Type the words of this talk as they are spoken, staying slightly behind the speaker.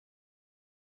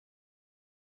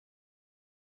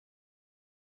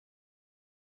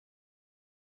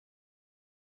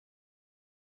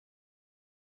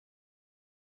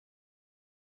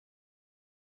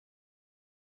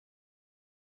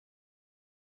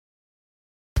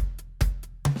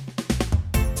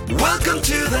Welcome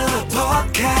to the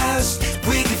podcast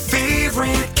with your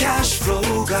favorite cash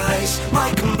flow guys,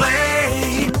 Mike and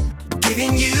Blaine.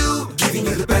 Giving you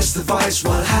the best advice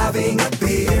while having a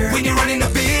beer. When you're running a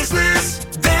business,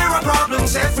 there are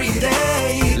problems every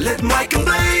day. Let Mike and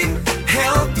Blaine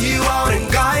help you out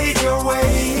and guide your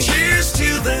way. Cheers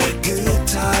to the good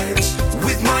times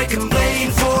with Mike and Blaine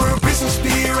for business,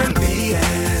 beer, and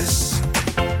BS.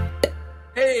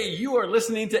 Hey, you are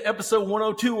listening to episode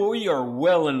 102, where we are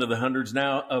well into the hundreds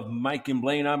now of Mike and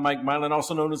Blaine. I'm Mike Milan,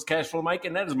 also known as Cashflow Mike,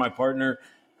 and that is my partner,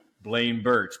 Blaine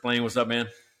Birch. Blaine, what's up, man?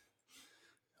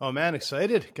 Oh man,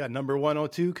 excited! Got number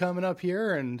 102 coming up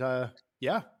here, and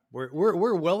yeah, we're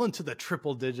well into the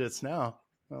triple digits now.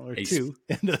 Well, we're two.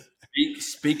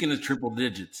 Speaking of triple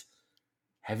digits,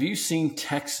 have you seen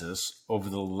Texas over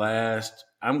the last?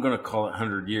 I'm going to call it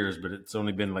 100 years, but it's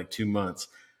only been like 2 months.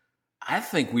 I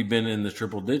think we've been in the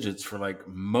triple digits for like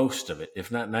most of it,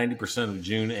 if not 90% of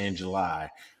June and July,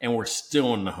 and we're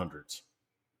still in the hundreds.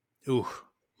 Ooh,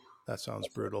 that sounds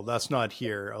brutal. That's not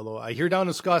here. Although I hear down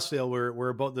in Scottsdale, we're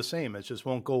about the same. It just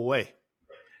won't go away.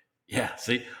 Yeah,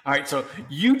 see? All right, so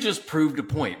you just proved a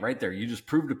point right there. You just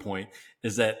proved a point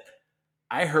is that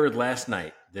I heard last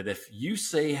night that if you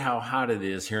say how hot it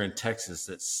is here in Texas,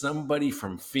 that somebody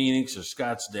from Phoenix or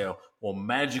Scottsdale will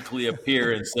magically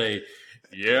appear and say,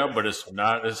 yeah, but it's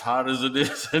not as hot as it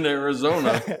is in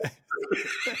Arizona.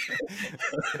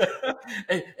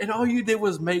 and all you did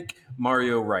was make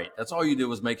Mario right. That's all you did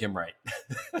was make him right.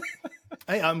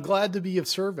 Hey, I'm glad to be of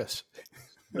service.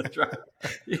 That's right.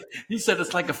 He said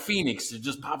it's like a phoenix. It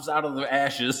just pops out of the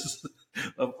ashes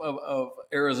of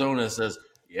Arizona and says,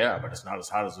 yeah, but it's not as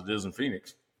hot as it is in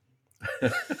Phoenix.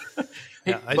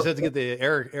 Yeah, I just had to get the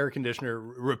air conditioner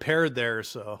repaired there,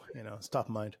 so, it's top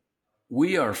of mind.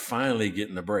 We are finally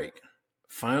getting a break.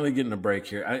 Finally getting a break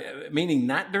here. Meaning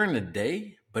not during the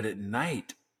day, but at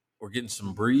night. We're getting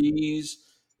some breeze.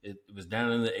 It was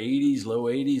down in the 80s, low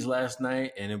 80s last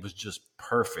night, and it was just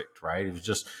perfect, right? It was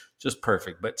just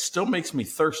perfect, but still makes me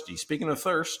thirsty. Speaking of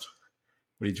thirst,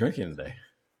 what are you drinking today?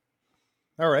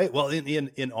 All right. Well,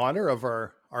 in honor of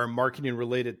our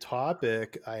marketing-related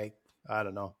topic, I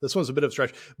don't know. This one's a bit of a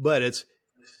stretch, but it's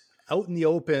out in the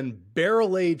open,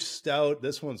 barrel-aged stout.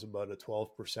 This one's about a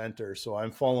 12%er, so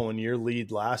I'm following your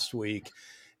lead last week.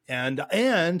 And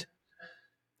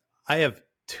I have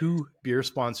two beer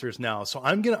sponsors now. So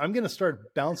I'm gonna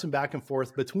start bouncing back and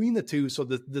forth between the two. So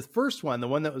the first one, the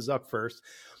one that was up first,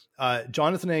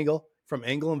 Jonathan Engel from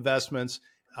Engel Investments,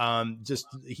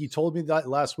 he told me that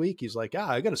last week. He's like,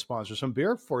 I got to sponsor some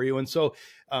beer for you. And so,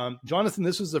 Jonathan,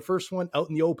 this is the first one out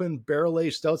in the open,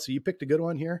 barrel-aged stout. So you picked a good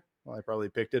one here. Well, I probably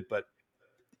picked it, but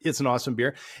it's an awesome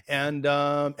beer. And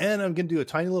I'm going to do a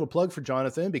tiny little plug for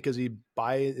Jonathan because he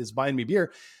is buying me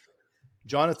beer.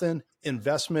 Jonathan,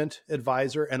 investment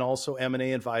advisor and also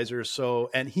M&A advisor. So,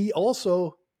 and he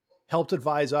also helped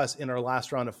advise us in our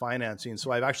last round of financing. So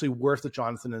I've actually worked with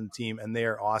Jonathan and the team, and they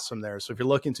are awesome there. So if you're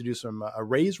looking to do some a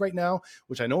raise right now,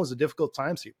 which I know is a difficult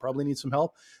time, so you probably need some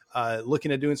help,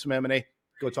 looking at doing some M&A,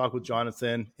 go talk with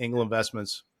Jonathan, Engel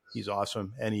Investments. He's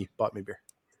awesome, and he bought me beer.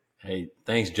 Hey,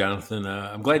 thanks, Jonathan.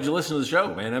 I'm glad you listened to the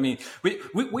show, man. I mean,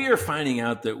 we are finding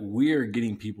out that we are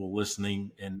getting people listening,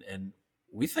 and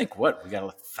we think we got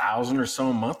 1,000 or so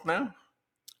a month now.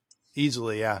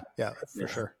 Easily, yeah, for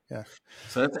sure, yeah.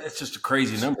 So that's just a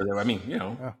crazy number, though. I mean,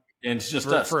 and it's just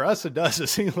us. For us, it does. It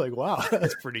seems like, wow,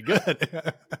 that's pretty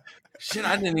good. Shit,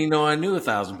 I didn't even know I knew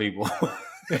 1,000 people.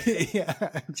 Yeah,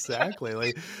 exactly.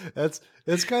 Like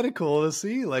it's kind of cool to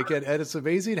see. Like, and it's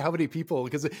amazing how many people,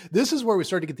 because this is where we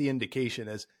start to get the indication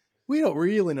is we don't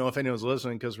really know if anyone's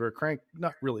listening because we're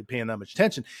not really paying that much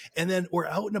attention. And then we're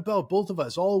out and about, both of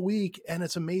us, all week, and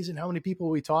it's amazing how many people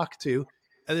we talk to.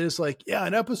 And they're just like, yeah,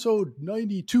 in episode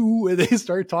 92, and they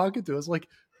start talking to us. Like,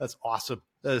 that's awesome.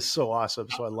 That is so awesome.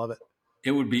 So I love it.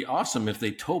 It would be awesome if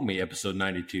they told me episode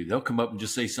 92. They'll come up and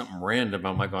just say something random.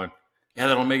 I'm like going, yeah,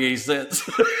 that don't make any sense.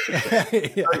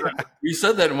 Yeah. You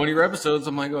said that in one of your episodes.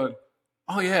 I'm like going,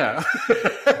 oh, yeah.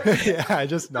 Yeah, I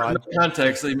just nod. In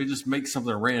context, they may just make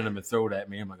something random and throw it at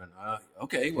me. I'm like,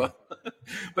 okay, well.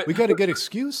 But we got a good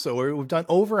excuse. So we've done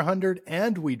over 100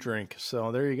 and we drink.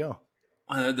 So there you go.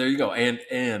 There you go.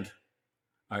 And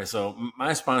all right, so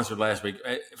my sponsor last week,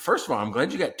 first of all, I'm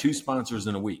glad you got two sponsors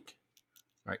in a week.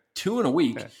 All right, 2 in a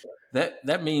week. Okay.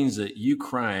 That means that you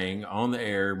crying on the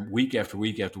air week after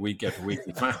week after week after week.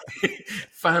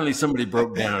 Finally somebody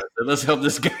broke down and said, let's help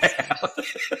this guy out.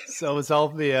 So it's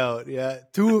helped me out. Yeah.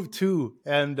 Two.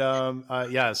 And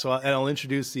so I'll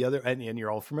introduce the other, and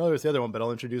you're all familiar with the other one, but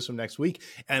I'll introduce them next week,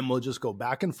 and we'll just go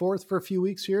back and forth for a few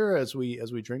weeks here as we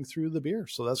drink through the beer.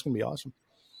 So that's going to be awesome.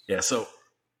 Yeah. So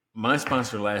my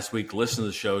sponsor last week listened to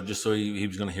the show just so he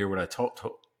was going to hear what I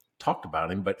talked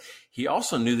about him, but he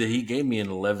also knew that he gave me an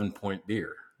 11-point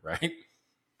beer, right?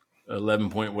 11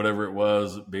 point, whatever it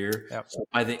was, beer. Yep. So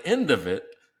by the end of it,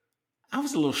 I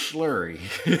was a little slurry.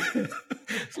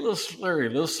 It's a little slurry, a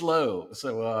little slow.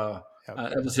 So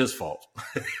that was his fault.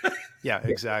 Yeah,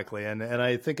 exactly. And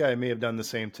I think I may have done the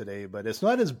same today, but it's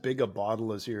not as big a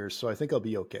bottle as yours, so I think I'll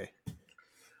be okay.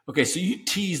 Okay, so you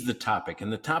teased the topic,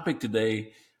 and the topic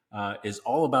today is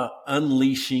all about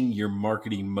unleashing your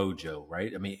marketing mojo,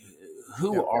 right? I mean,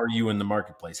 who are you in the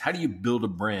marketplace? How do you build a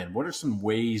brand? What are some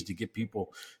ways to get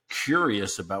people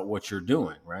curious about what you're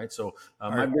doing, right? So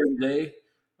my beer today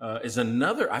is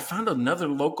I found another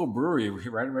local brewery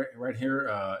right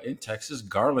here in Texas,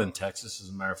 Garland, Texas, as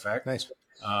a matter of fact. Nice.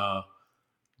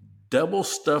 Double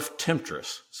stuffed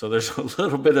temptress. So there's a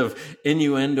little bit of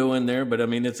innuendo in there, but I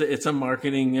mean, it's a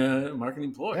marketing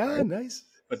ploy. Yeah, right? Nice.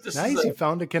 But this nice. You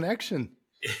found a connection.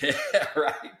 Yeah,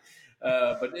 right.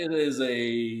 But it is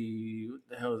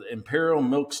Imperial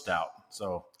Milk Stout.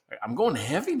 So I'm going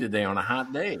heavy today on a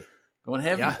hot day. Going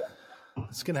heavy. Yeah.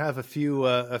 It's going to have a few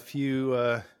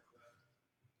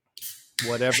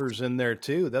whatever's in there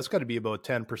too. That's got to be about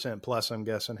 10% plus, I'm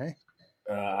guessing. Hey,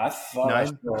 I thought I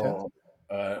saw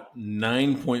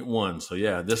 9.1. So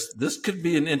yeah, this could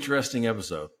be an interesting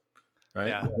episode, right?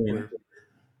 Yeah.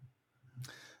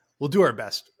 We'll do our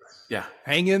best. Yeah.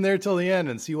 Hang in there till the end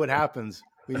and see what happens.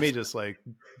 We may just like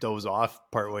doze off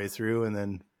partway through and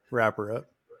then wrap her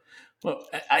up. Well,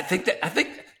 I think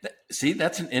see,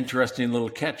 that's an interesting little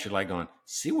catch. You're like going,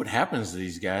 see what happens to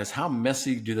these guys. How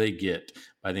messy do they get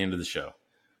by the end of the show?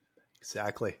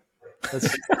 Exactly.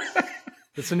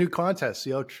 It's a new contest.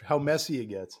 See how messy it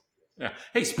gets. Yeah.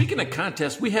 Hey, speaking of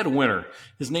contests, we had a winner.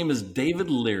 His name is David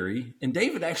Leary, and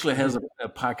David actually has a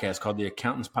podcast called the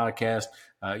Accountants Podcast.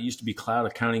 It used to be Cloud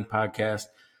Accounting Podcast.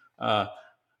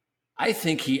 I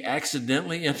think he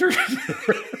accidentally entered,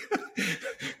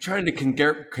 trying to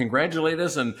congratulate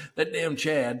us, and that damn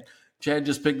Chad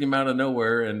just picked him out of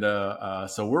nowhere, and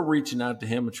so we're reaching out to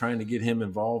him and trying to get him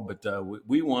involved. But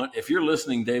we want, if you're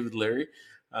listening, David Leary,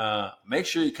 make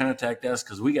sure you contact us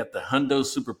because we got the Hundo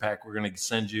Super Pack we're going to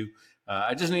send you.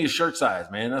 I just need a shirt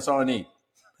size, man. That's all I need.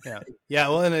 Yeah.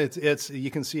 Well, and it's you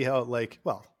can see how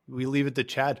we leave it to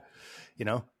Chad,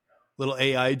 little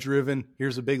AI driven.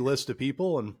 Here's a big list of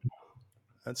people, and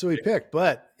that's who we picked.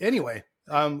 But anyway,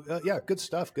 good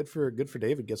stuff. Good for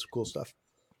David. Get some cool stuff.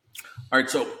 All right,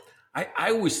 so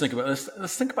I always think about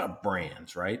let's think about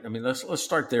brands, right? I mean, let's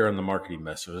start there on the marketing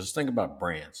message. Let's think about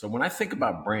brands. So when I think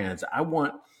about brands, I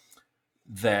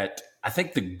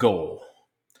think the goal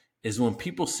is when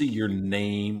people see your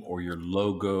name or your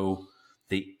logo,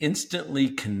 they instantly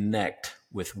connect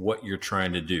with what you're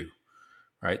trying to do,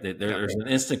 right? There's an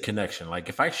instant connection. Like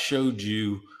if I showed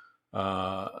you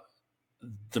the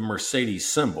Mercedes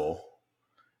symbol,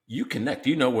 you connect.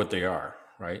 You know what they are,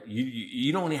 right?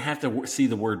 You don't even have to see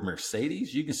the word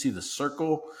Mercedes. You can see the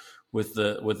circle with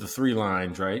the three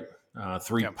lines, right?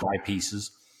 Three pie pieces,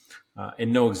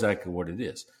 and know exactly what it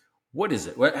is. What is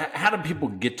it? How do people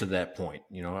get to that point?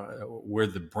 Where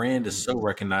the brand is so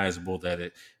recognizable that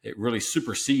it really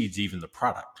supersedes even the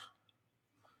product.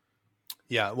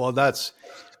 Yeah, well, that's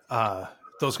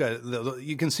those guys.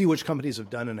 You can see which companies have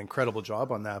done an incredible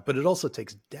job on that, but it also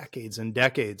takes decades and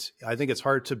decades. I think it's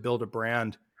hard to build a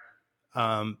brand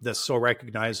that's so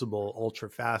recognizable ultra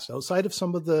fast outside of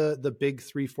some of the big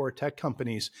 3-4 tech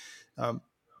companies.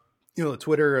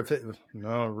 Twitter, if it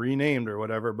renamed or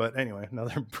whatever, but anyway,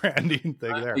 another branding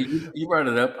thing there. You brought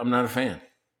it up. I'm not a fan.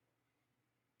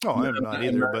 Oh, I'm not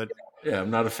either, but yeah, I'm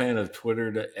not a fan of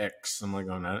Twitter to X. I'm like,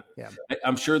 oh, no. Yeah.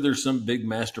 I'm sure there's some big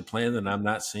master plan that I'm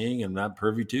not seeing and not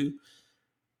privy to,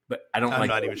 but I'm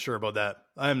not even sure about that.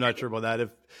 I'm not sure about that. It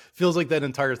feels like that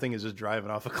entire thing is just driving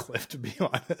off a cliff, to be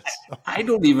honest. I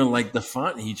don't even like the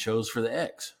font he chose for the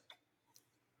X.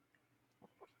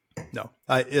 No,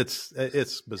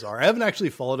 it's bizarre. I haven't actually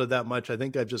followed it that much. I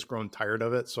think I've just grown tired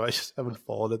of it, so I just haven't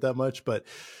followed it that much. But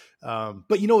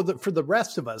for the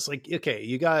rest of us, like, okay,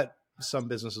 you got some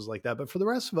businesses like that, but for the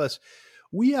rest of us,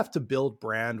 we have to build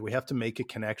brand. We have to make a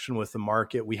connection with the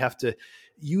market. We have to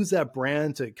use that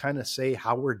brand to kind of say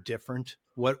how we're different,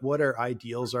 what our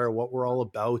ideals are, what we're all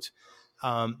about.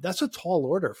 That's a tall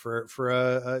order for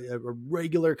a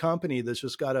regular company that's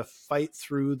just got to fight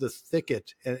through the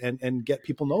thicket and get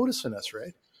people noticing us,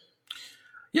 right?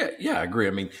 Yeah, I agree.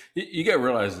 I mean, you got to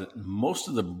realize that most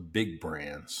of the big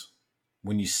brands,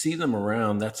 when you see them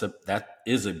around, that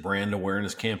is a brand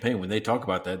awareness campaign. When they talk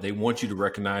about that, they want you to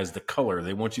recognize the color.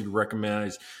 They want you to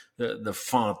recognize the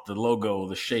font, the logo,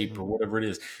 the shape, or whatever it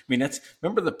is. I mean,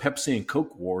 remember the Pepsi and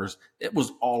Coke wars. It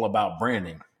was all about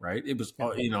branding, right? It was,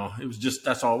 it was just,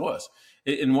 that's all it was.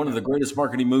 And one of the greatest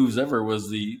marketing moves ever was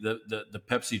the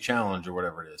Pepsi challenge or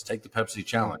whatever it is. Take the Pepsi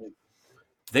challenge.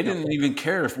 They didn't even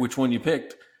care which one you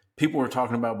picked. People were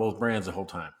talking about both brands the whole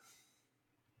time.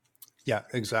 Yeah,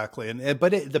 exactly.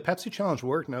 But the Pepsi challenge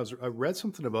worked. And I read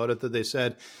something about it that they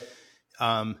said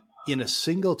in a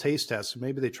single taste test,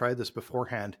 maybe they tried this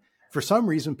beforehand. For some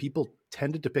reason, people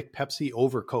tended to pick Pepsi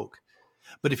over Coke.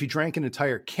 But if you drank an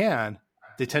entire can,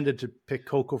 they tended to pick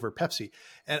Coke over Pepsi.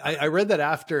 And I read that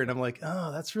after, and I'm like,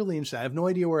 oh, that's really interesting. I have no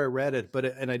idea where I read it,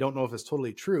 and I don't know if it's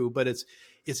totally true, but it's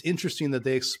interesting that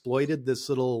they exploited this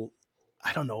little,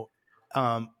 I don't know,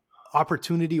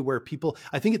 opportunity where people,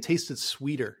 I think it tasted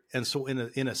sweeter. And so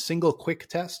in a single quick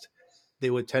test, they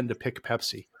would tend to pick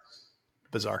Pepsi.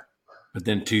 Bizarre. But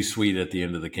then too sweet at the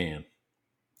end of the can.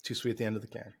 Too sweet at the end of the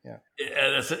can. Yeah.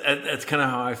 That's kind of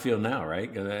how I feel now,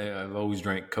 right? I've always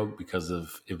drank Coke because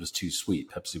it was too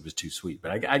sweet. Pepsi was too sweat.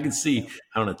 But I can see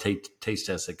how on a taste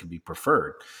test it could be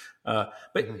preferred.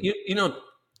 But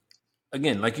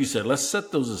again, like you said, let's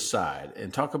set those aside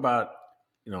and talk about,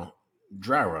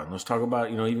 dry run. Let's talk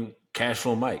about, even cash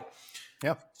flow Mike.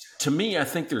 Yeah. To me, I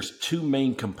think there's two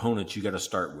main components you got to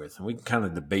start with. And we can kind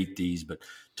of debate these, but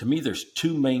to me, there's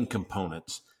two main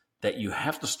components that you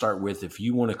have to start with if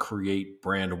you want to create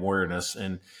brand awareness.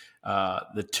 And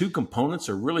the two components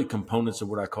are really components of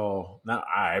what I call,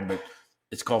 but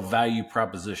it's called value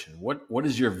proposition. What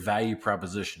is your value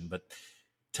proposition? But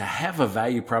to have a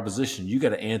value proposition, you got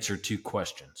to answer two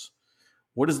questions.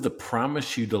 What is the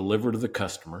promise you deliver to the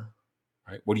customer?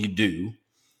 Right? What do you do?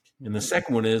 And the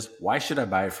second one is, why should I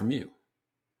buy it from you?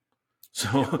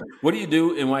 So what do you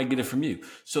do and why get it from you?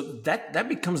 So that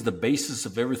becomes the basis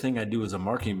of everything I do as a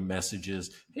marketing message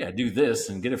is, hey, I do this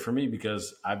and get it from me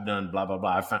because I've done blah, blah,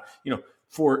 blah. I found,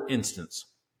 for instance,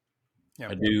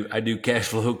 I do cash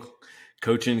flow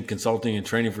coaching, consulting, and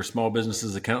training for small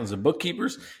businesses, accountants, and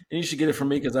bookkeepers. And you should get it from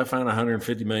me because I found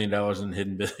 $150 million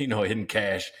in hidden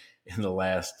cash in the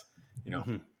last,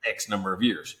 X number of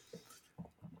years.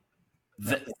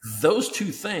 Those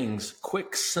two things,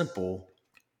 quick, simple,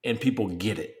 and people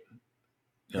get it.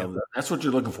 That's what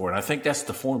you're looking for. And I think that's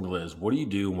the formula is what do you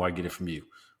do and why get it from you?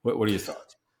 What are your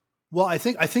thoughts? Well, I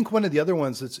think one of the other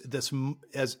ones that's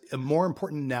as more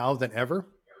important now than ever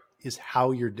is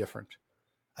how you're different.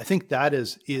 I think that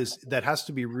that has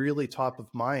to be really top of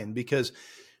mind because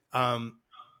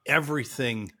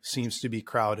everything seems to be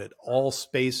crowded. All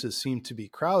spaces seem to be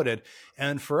crowded.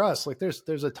 And for us, like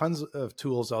there's a tons of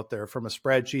tools out there, from a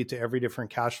spreadsheet to every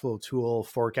different cash flow tool,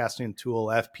 forecasting tool,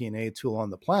 FP&A tool on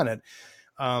the planet,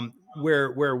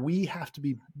 where we have to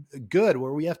be good,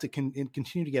 where we have to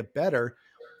continue to get better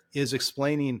is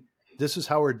explaining this is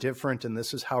how we're different and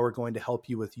this is how we're going to help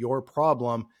you with your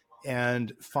problem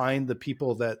and find the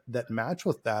people that match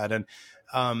with that. And,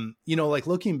 like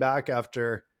looking back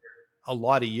after a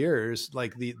lot of years,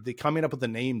 like the coming up with the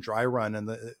name Dry Run and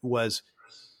it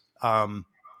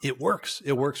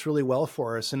works really well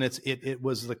for us. And it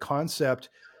was the concept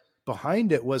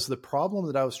behind it was the problem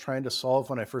that I was trying to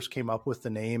solve when I first came up with the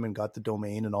name and got the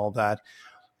domain and all that,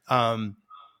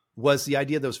 was the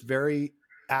idea that was very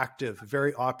active,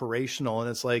 very operational. And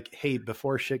it's like, hey,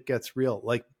 before shit gets real,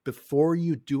 like before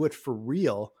you do it for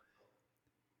real,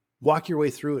 walk your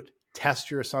way through it, test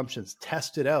your assumptions,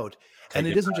 test it out. And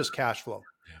it isn't just cash flow.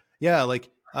 Yeah. Like,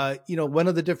 one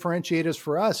of the differentiators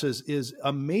for us is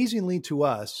amazingly to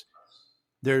us,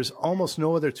 there's almost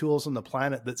no other tools on the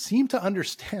planet that seem to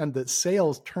understand that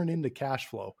sales turn into cash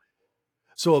flow.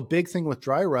 So a big thing with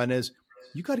Dry Run is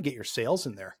you got to get your sales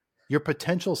in there, your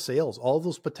potential sales, all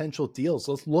those potential deals.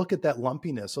 Let's look at that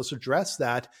lumpiness. Let's address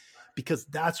that because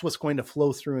that's what's going to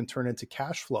flow through and turn into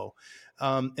cash flow.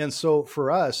 And so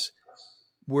for us,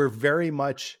 we're very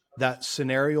much that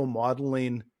scenario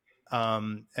modeling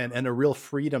and a real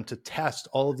freedom to test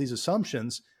all of these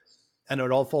assumptions. And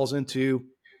it all falls into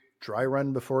Dry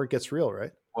Run before it gets real,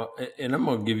 right? Well, and I'm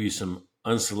going to give you some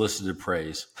unsolicited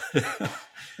praise.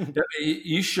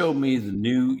 You showed me the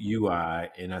new UI,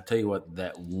 and I tell you what,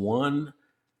 that one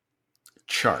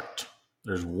chart,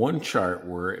 there's one chart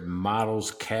where it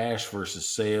models cash versus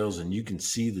sales, and you can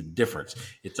see the difference.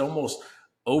 It's almost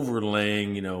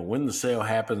overlaying, when the sale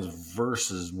happens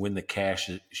versus when the cash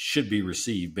should be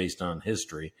received based on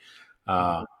history.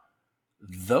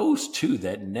 Those two,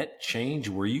 that net change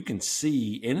where you can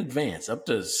see in advance up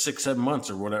to 6-7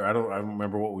 months or whatever. I don't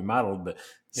remember what we modeled, but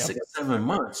 6-7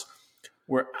 months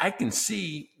where I can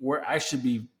see where I should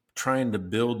be trying to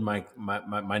build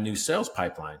my new sales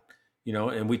pipeline.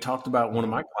 And we talked about one of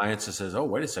my clients that says, oh,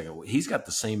 wait a second. He's got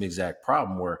the same exact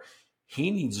problem where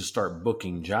he needs to start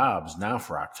booking jobs now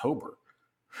for October.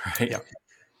 Right. Yeah.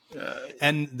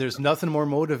 And there's nothing more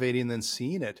motivating than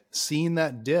seeing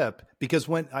that dip, because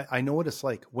when I know what it's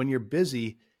like when you're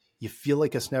busy, you feel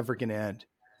like it's never going to end.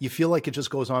 You feel like it just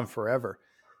goes on forever.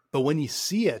 But when you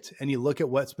see it and you look at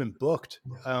what's been booked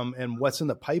and what's in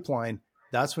the pipeline,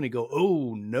 that's when you go,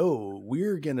 oh no,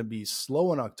 we're going to be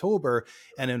slow in October.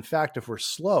 And in fact, if we're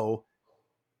slow,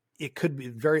 it could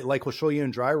be like we'll show you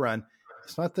in dry run.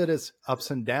 It's not that it's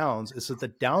ups and downs. It's that the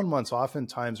down months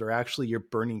oftentimes are actually you're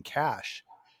burning cash.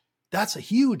 That's a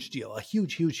huge deal, a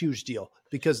huge, huge, huge deal,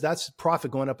 because that's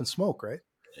profit going up in smoke, right?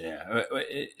 Yeah.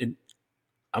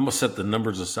 I'm going to set the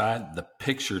numbers aside. The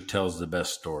picture tells the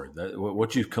best story.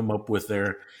 What you've come up with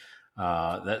there,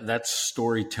 that's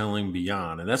storytelling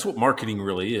beyond. And that's what marketing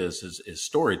really is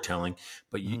storytelling.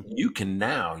 But you can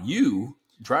now,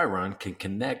 Dry Run, can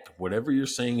connect whatever you're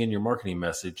saying in your marketing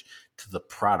message to the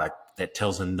product that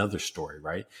tells another story,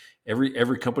 right?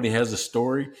 Every company has a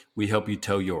story. We help you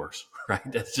tell yours, right?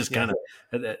 That's just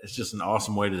it's just an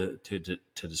awesome way to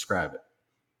describe it.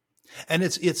 And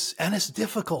it's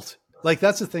difficult. Like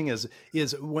that's the thing is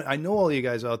when I know all you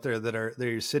guys out there that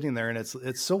are sitting there, and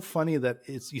it's so funny that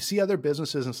you see other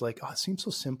businesses and it's like, oh, it seems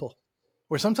so simple.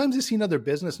 Or sometimes you see another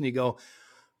business and you go,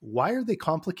 why are they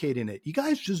complicating it? You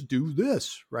guys just do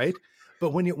this, right?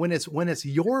 But when it's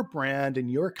your brand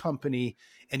and your company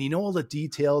and you know all the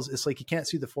details, it's like you can't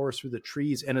see the forest through the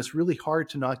trees, and it's really hard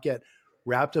to not get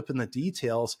wrapped up in the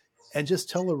details and just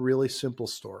tell a really simple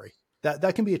story.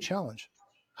 That can be a challenge.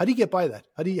 How do you get by that?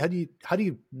 How do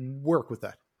you work with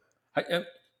that?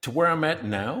 To where I'm at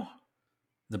now,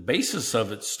 the basis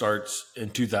of it starts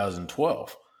in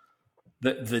 2012.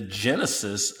 The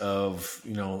genesis of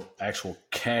actual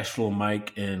cash flow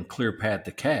Mike and clear path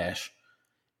to cash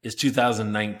is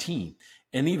 2019,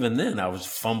 and even then I was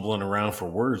fumbling around for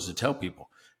words to tell people.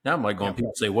 Now I'm like going,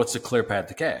 people say, "What's the clear path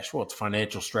to cash?" Well, it's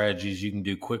financial strategies you can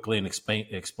do quickly and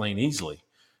explain easily.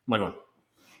 I'm like going,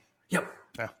 "Yep,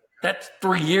 that's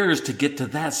 3 years to get to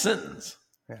that sentence."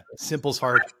 Yeah, simple's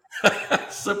hard.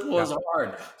 Simple is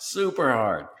hard, super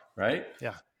hard, right?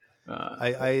 Yeah.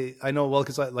 I know well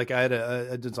because I had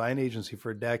a design agency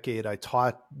for a decade. I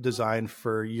taught design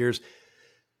for years.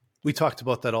 We talked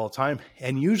about that all the time.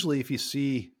 And usually, if you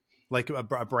see like a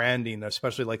branding,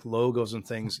 especially like logos and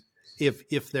things,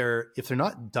 if they're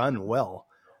not done well,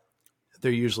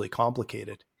 they're usually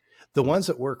complicated. The ones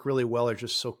that work really well are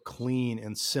just so clean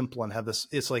and simple and have this.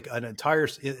 It's like an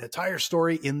entire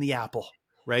story in the apple,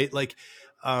 right? Like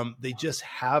they just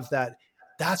have that.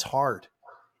 That's hard.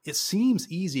 It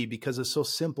seems easy because it's so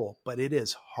simple, but it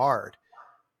is hard.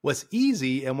 What's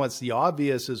easy and what's the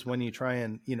obvious is when you try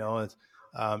and,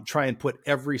 put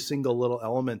every single little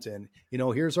element in.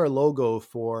 Here's our logo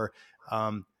for,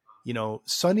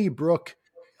 Sunnybrook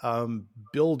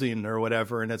building or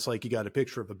whatever. And it's like, you got a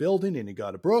picture of a building and you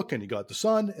got a brook and you got the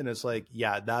sun. And it's like,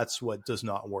 yeah, that's what does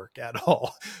not work at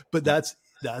all. But that's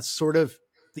sort of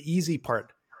the easy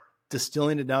part.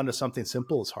 Distilling it down to something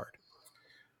simple is hard.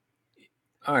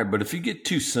 All right, but if you get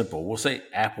too simple, we'll say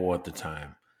Apple at the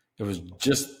time. It was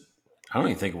just, I don't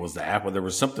even think it was the Apple. There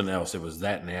was something else. It was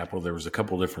that and Apple. There was a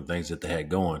couple different things that they had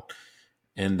going.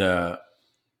 And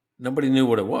nobody knew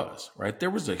what it was, right? There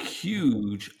was a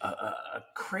huge, a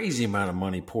crazy amount of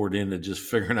money poured into just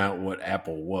figuring out what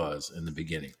Apple was in the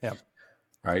beginning. Yeah.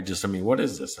 Right? Just, what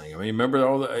is this thing? Remember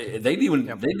all they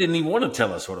didn't even want to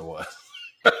tell us what it was.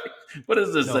 What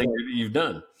is this thing you've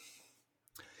done?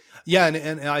 Yeah,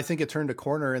 and I think it turned a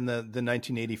corner in the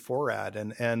 1984 ad,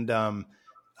 and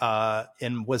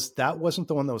wasn't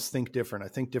the one that was Think Different. I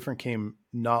think Different came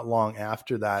not long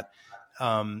after that,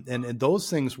 and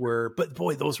those things were, but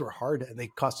boy, those were hard, and they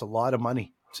cost a lot of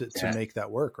money to make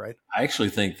that work, right? I actually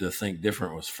think the Think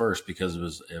Different was first because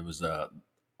it was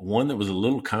one that was a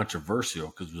little controversial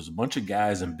because it was a bunch of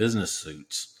guys in business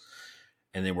suits,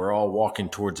 and they were all walking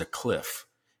towards a cliff,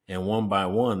 and one by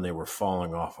one they were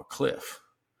falling off a cliff.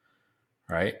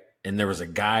 Right. And there was a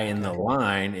guy in the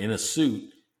line in a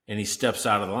suit and he steps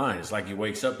out of the line. It's like he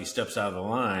wakes up, he steps out of the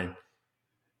line.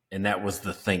 And that was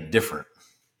the Think Different.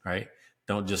 Right.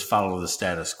 Don't just follow the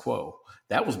status quo.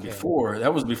 That was before the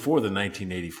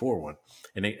 1984 one.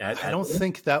 And I don't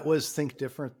think that was Think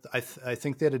Different. I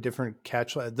think they had a different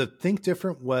catch. The Think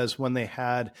Different was when they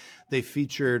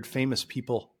featured famous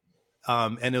people.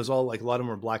 And it was all like a lot of them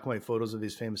were black and white photos of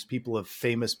these famous people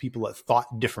that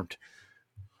thought different.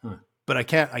 But I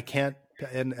can't,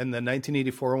 and the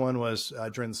 1984 one was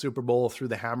during the Super Bowl, threw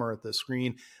the hammer at the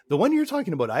screen. The one you're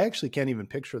talking about, I actually can't even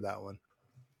picture that one.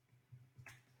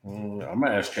 I'm going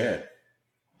to ask Chad.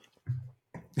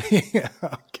 Yeah,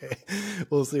 okay.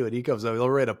 We'll see what he comes up. He'll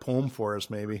write a poem for us,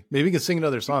 maybe. Maybe he can sing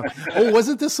another song. Oh,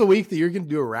 wasn't this the week that you're going to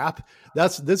do a rap?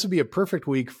 This would be a perfect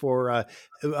week for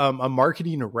a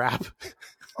marketing rap.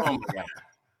 Oh my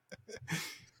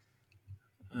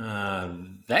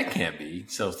god. That can't be.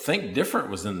 So Think Different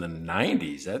was in the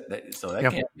 90s. So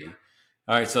that can't be.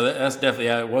 All right, so that's definitely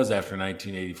it was after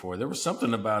 1984. There was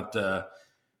something about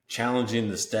challenging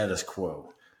the status quo.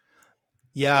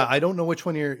 Yeah, I don't know which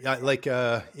one you're like.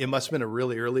 It must have been a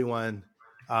really early one.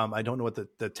 I don't know what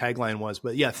the tagline was,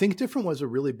 but yeah, Think Different was a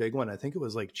really big one. I think it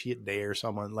was like Cheat Day or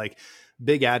someone, like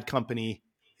big ad company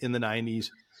in the 90s.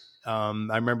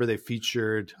 I remember they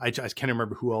featured, I can't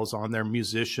remember who else on there,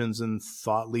 musicians and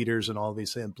thought leaders and all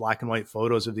these black and white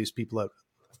photos of these people that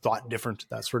thought different,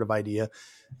 that sort of idea.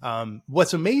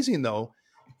 What's amazing though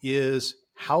is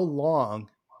how long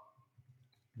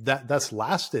that's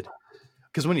lasted.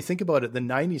 Because when you think about it, the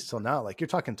 90s till now, like you're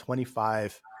talking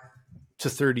 25 to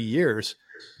 30 years,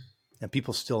 and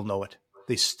people still know it.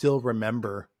 They still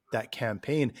remember that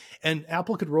campaign. And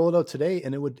Apple could roll it out today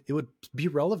and it would be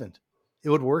relevant. It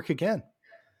would work again.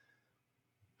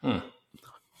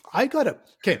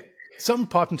 Okay, something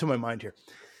popped into my mind here.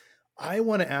 I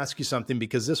want to ask you something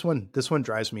because this one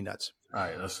drives me nuts. All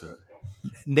right, let's do it.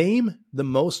 Name the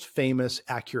most famous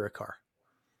Acura car.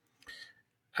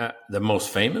 The most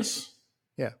famous?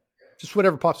 Yeah, just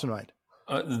whatever pops in mind.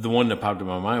 The one that popped in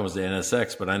my mind was the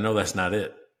NSX, but I know that's not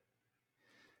it.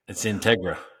 It's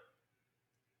Integra.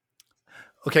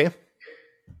 Okay.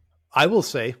 I will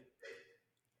say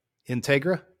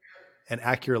Integra and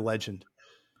Acura Legend.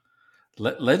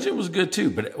 Legend was good too,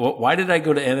 but why did I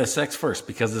go to NSX first?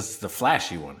 Because it's the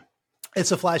flashy one.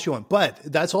 It's a flashy one, but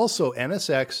that's also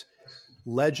NSX,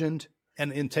 Legend,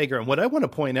 and Integra. And what I want to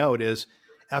point out is,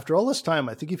 after all this time,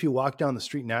 I think if you walk down the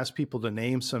street and ask people to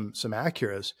name some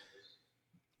Acuras,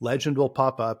 Legend will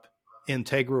pop up,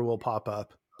 Integra will pop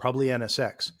up, probably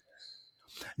NSX.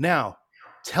 Now,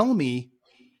 tell me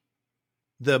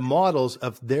the models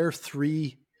of their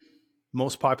three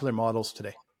most popular models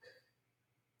today.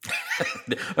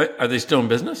 Are they still in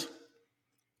business?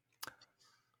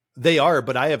 They are,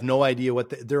 but I have no idea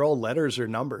what they're all letters or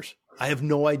numbers. I have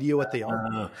no idea what they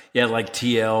are. Yeah, like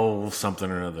TL something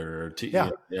or another. Or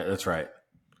yeah, that's right.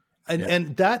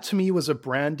 And that to me was a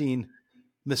branding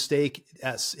mistake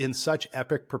in such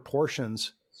epic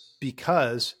proportions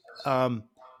because, I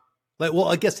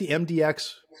guess the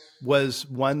MDX was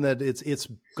one that it's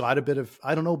got a bit of,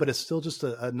 I don't know, but it's still just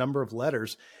a number of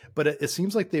letters. But it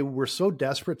seems like they were so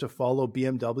desperate to follow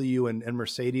BMW and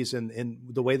Mercedes and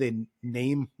the way they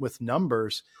name with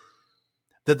numbers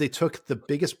that they took the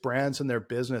biggest brands in their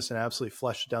business and absolutely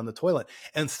flushed it down the toilet.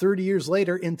 And 30 years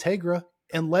later, Integra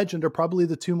and Legend are probably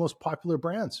the two most popular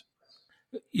brands.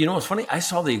 You know what's funny? I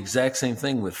saw the exact same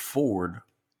thing with Ford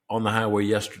on the highway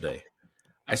yesterday.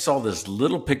 I saw this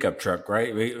little pickup truck,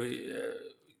 right?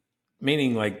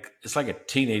 Meaning like it's like a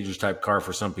teenager's type car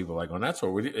for some people. Like when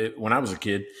I was a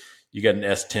kid, you got an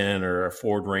S10 or a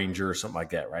Ford Ranger or something like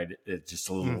that, right? It's just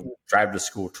a little drive to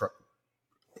school truck.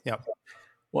 Yeah.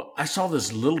 Well, I saw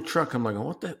this little truck. I'm like,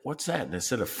 what's that? And it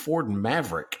said a Ford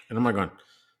Maverick. And I'm like going,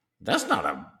 that's not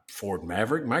a Ford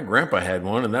Maverick. My grandpa had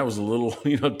one, and that was a little,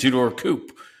 two-door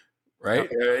coupe, right?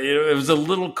 It was a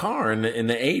little car in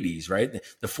the 80s, right?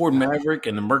 The Ford Maverick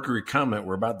and the Mercury Comet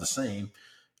were about the same.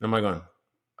 And I'm like going,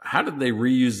 how did they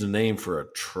reuse the name for a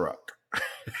truck?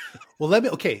 Well,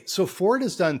 so Ford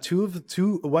has done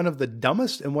one of the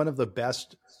dumbest and one of the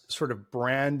best sort of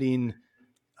branding,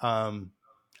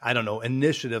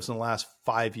 initiatives in the last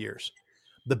 5 years.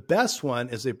 The best one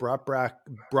is they brought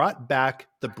back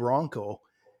the Bronco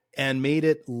and made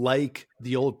it like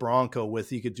the old Bronco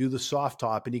with, you could do the soft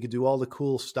top and you could do all the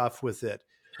cool stuff with it.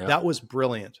 Yeah. That was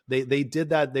brilliant. They did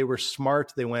that. They were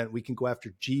smart. They went, we can go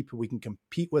after Jeep. We can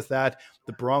compete with that.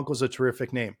 The Bronco's a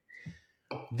terrific name.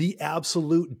 The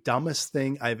absolute dumbest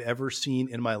thing I've ever seen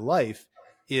in my life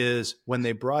is when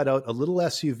they brought out a little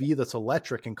SUV that's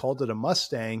electric and called it a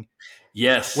Mustang.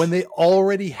 Yes. When they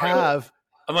already have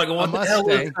I'm like, what the hell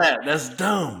is that? That's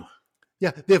dumb.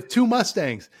 Yeah, they have two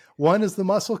Mustangs. One is the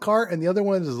muscle car and the other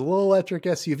one is a little electric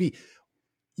SUV.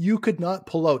 You could not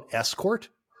pull out Escort,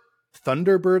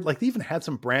 Thunderbird. Like they even had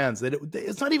some brands that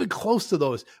it's not even close to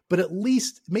those, but at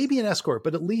least maybe an Escort,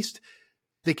 but at least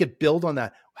they could build on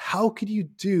that. How could you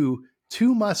do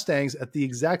two Mustangs at the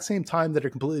exact same time that are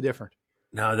completely different?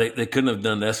 No, they couldn't have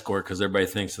done Escort because everybody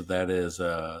thinks that is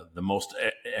the most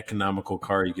economical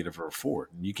car you could ever afford.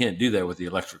 And you can't do that with the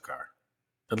electric car,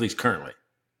 at least currently.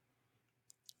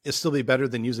 It'd still be better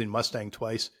than using Mustang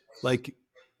twice. Like,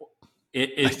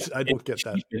 I don't get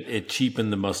that. It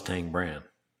cheapened the Mustang brand.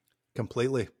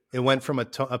 Completely. It went from a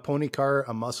pony car,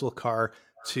 a muscle car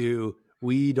to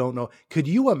we don't know. Could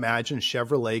you imagine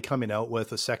Chevrolet coming out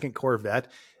with a second Corvette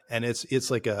and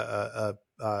it's like an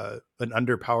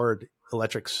underpowered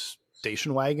electric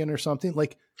station wagon or something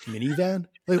like minivan,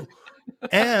 like,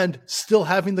 and still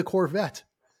having the Corvette?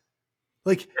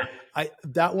 Like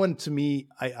that one to me,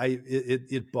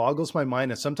 it boggles my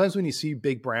mind. And sometimes when you see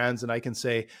big brands and I can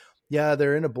say, yeah,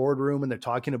 they're in a boardroom and they're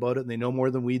talking about it and they know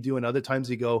more than we do. And other times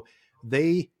you go,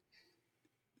 they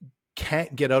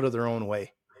can't get out of their own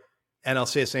way. And I'll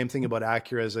say the same thing about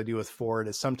Acura as I do with Ford,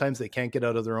 is sometimes they can't get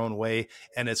out of their own way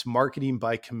and it's marketing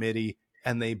by committee,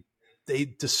 and they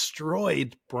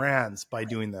destroyed brands by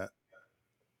doing that.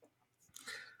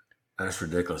 That's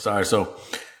ridiculous. All right. So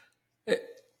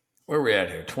where are we at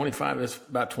here? 25, it's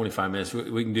about 25 minutes.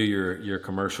 We can do your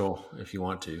commercial if you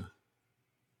want to.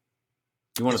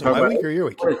 You want to talk about your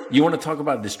week? You want to talk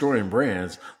about destroying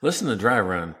brands? Listen to Dry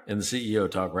Run and the CEO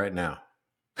talk right now.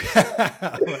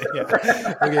 Yeah.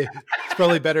 Okay. It's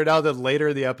probably better now than later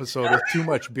in the episode with too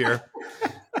much beer.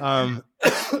 But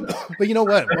you know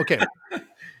what? Okay.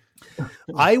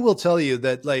 I will tell you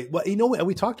that, like, well, you know,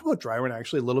 we talked about Dry Run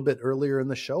actually a little bit earlier in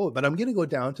the show, but I'm going to go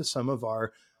down to some of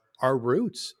our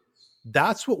roots.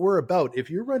 That's what we're about. If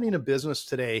you're running a business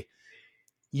today,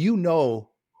 you know,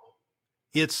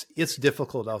 it's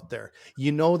difficult out there.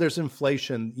 You know, there's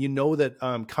inflation. You know that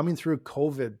coming through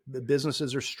COVID,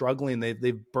 businesses are struggling.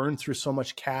 They've burned through so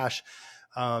much cash.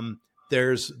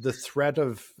 There's the threat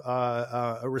of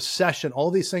a recession,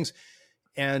 all these things.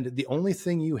 And the only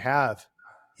thing you have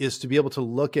is to be able to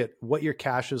look at what your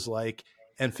cash is like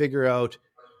and figure out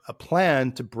a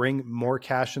plan to bring more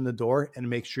cash in the door and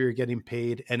make sure you're getting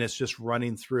paid and it's just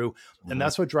running through. Mm-hmm. And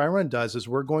that's what Dry Run does, is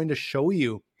we're going to show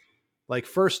you, like,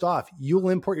 first off, you'll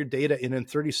import your data in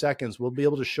 30 seconds. We'll be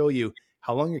able to show you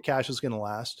how long your cash is going to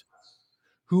last,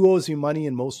 who owes you money,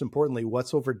 and most importantly,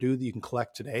 what's overdue that you can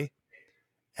collect today.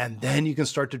 And then you can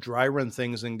start to dry run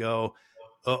things and go,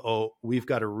 uh-oh, we've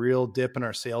got a real dip in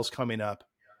our sales coming up.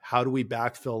 How do we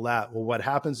backfill that? Well, what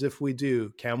happens if we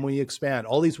do? Can we expand?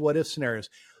 All these what if scenarios.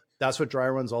 That's what Dry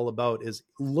Run's all about, is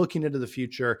looking into the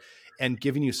future and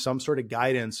giving you some sort of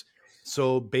guidance.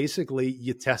 So basically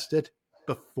you test it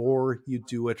before you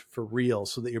do it for real,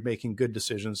 so that you're making good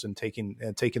decisions and taking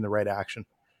the right action.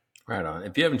 Right on.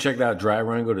 If you haven't checked out Dry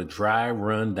Run, go to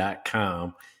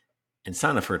dryrun.com and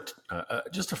sign up for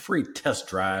just a free test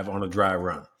drive on a dry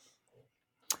run.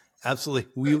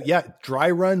 Absolutely.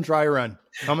 Dry run.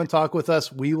 Come and talk with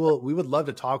us. We would love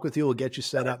to talk with you. We'll get you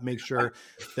set up, make sure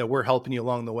that we're helping you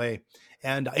along the way.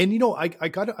 And you know, I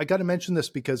got to mention this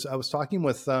because I was talking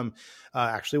with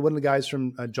actually one of the guys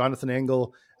from Jonathan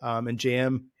Engel and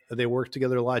JM. They work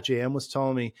together a lot. JM was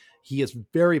telling me he is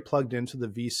very plugged into the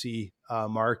VC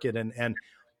market, and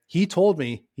he told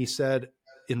me, he said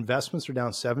investments are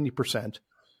down 70%.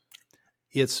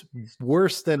 It's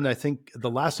worse than, I think the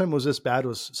last time it was this bad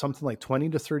was something like 20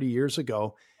 to 30 years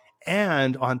ago.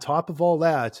 And on top of all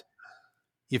that,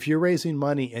 if you're raising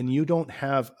money and you don't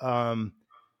have a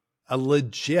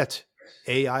legit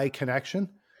AI connection,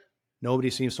 nobody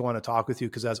seems to want to talk with you,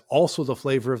 because that's also the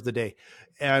flavor of the day.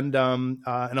 And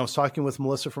I was talking with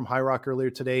Melissa from High Rock earlier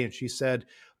today, and she said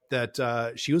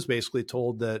that she was basically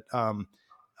told that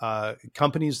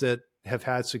companies that have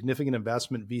had significant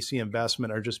investment, VC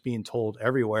investment, are just being told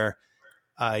everywhere,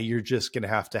 you're just going to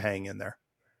have to hang in there.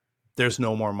 There's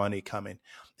no more money coming.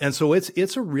 And so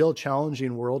it's a real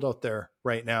challenging world out there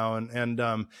right now. And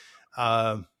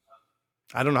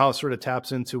I don't know how it sort of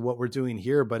taps into what we're doing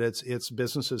here, but it's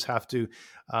businesses have to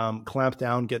clamp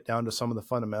down, get down to some of the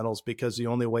fundamentals, because the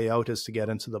only way out is to get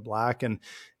into the black. And,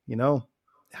 you know,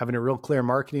 having a real clear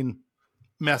marketing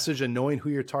message and knowing who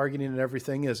you're targeting and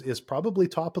everything is probably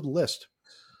top of the list.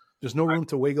 There's no room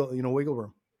to wiggle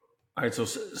room. All right. So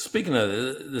speaking of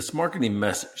this marketing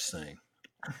message thing,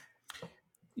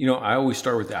 you know, I always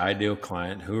start with the ideal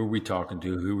client. Who are we talking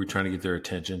to? Who are we trying to get their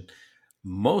attention?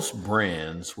 Most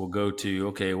brands will go to,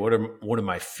 okay, what are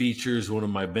my features? What are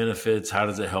my benefits? How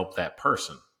does it help that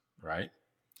person? Right.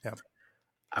 Yeah.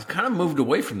 I've kind of moved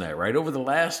away from that, right? Over the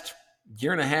last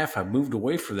year and a half, I've moved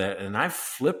away from that, and I've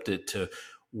flipped it to,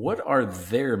 what are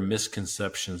their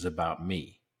misconceptions about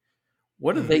me?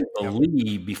 What do they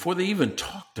believe before they even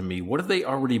talk to me? What do they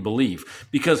already believe?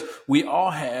 Because we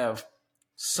all have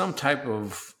some type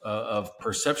of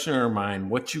perception in our mind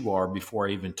what you are before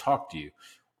I even talk to you.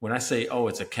 When I say, oh,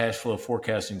 it's a cash flow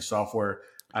forecasting software,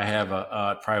 I have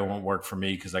it probably won't work for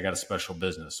me because I got a special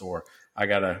business, or I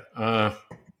got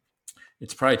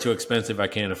it's probably too expensive, I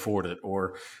can't afford it,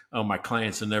 or my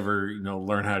clients will never,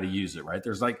 learn how to use it, right?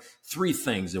 There's like three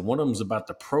things, and one of them is about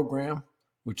the program,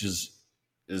 which is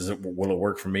will it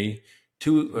work for me?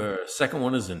 Second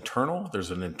one is internal. There's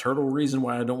an internal reason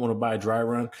why I don't want to buy dry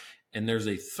run. And there's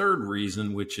a third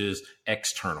reason, which is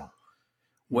external.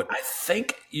 What I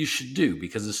think you should do,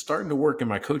 because it's starting to work in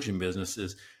my coaching business,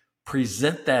 is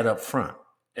present that up front.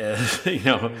 Present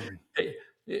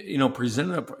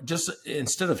it up just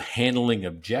instead of handling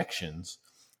objections.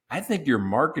 I think your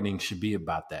marketing should be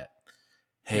about that.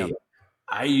 Hey,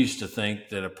 I used to think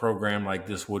that a program like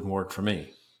this wouldn't work for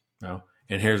me.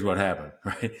 And here's what happened,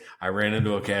 right? I ran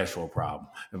into a cash flow problem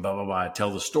and blah, blah, blah. I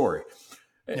tell the story.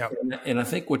 Yep. And I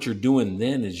think what you're doing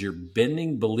then is you're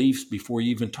bending beliefs before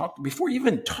you even talk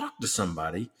to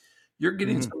somebody. You're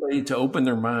getting somebody to open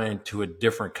their mind to a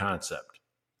different concept.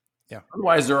 Yeah.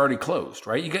 Otherwise, they're already closed,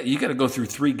 right? You got to go through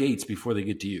 3 gates before they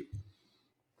get to you.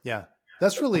 Yeah.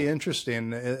 That's really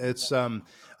interesting. It's on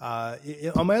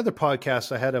my other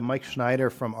podcast, I had a Mike Schneider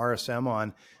from RSM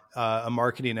on, a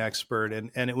marketing expert,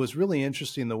 and it was really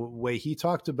interesting the way he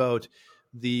talked about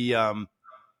the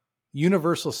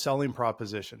universal selling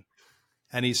proposition.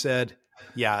 And he said,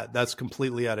 yeah, that's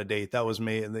completely out of date. That was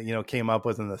made, came up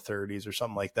with in the 30s or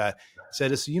something like that. He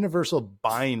said it's a universal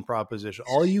buying proposition.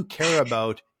 All you care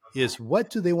about is what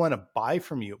do they want to buy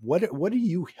from you? What are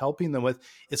you helping them with?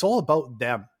 It's all about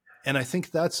them. And I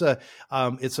think that's it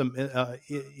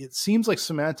seems like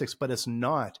semantics, but it's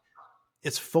not.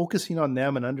 It's focusing on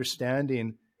them and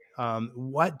understanding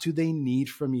what do they need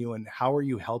from you and how are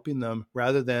you helping them,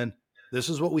 rather than this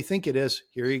is what we think it is.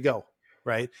 Here you go.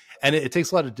 Right. And it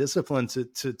takes a lot of discipline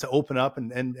to open up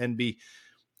and be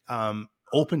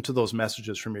open to those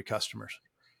messages from your customers.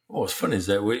 What's funny is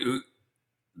that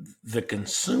the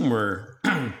consumer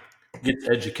gets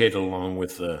educated along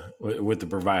with the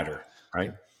provider,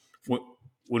 right?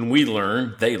 When we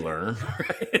learn, they learn,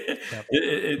 right? Yep.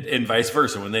 And vice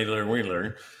versa. When they learn, we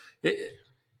learn.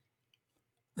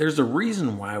 There's a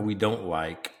reason why we don't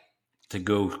like to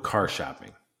go car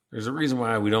shopping. There's a reason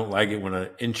why we don't like it when an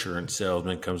insurance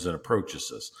salesman comes and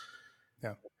approaches us.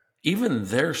 Yeah. Even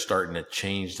they're starting to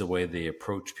change the way they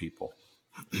approach people.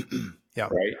 Yeah.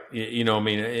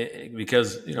 Right.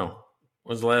 Because,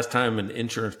 when's the last time an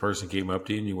insurance person came up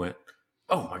to you and you went,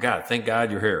 oh my God, thank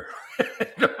God you're here.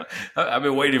 I've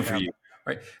been waiting for you.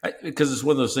 Right. Because it's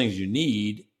one of those things you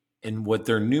need. And what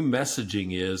their new messaging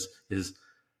is,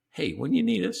 hey, when you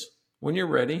need us, when you're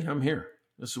ready, I'm here.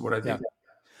 This is what I do.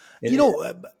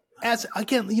 Yeah.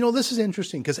 This is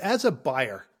interesting because as a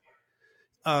buyer,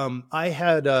 I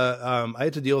had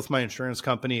to deal with my insurance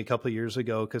company a couple of years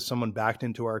ago because someone backed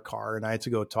into our car and I had to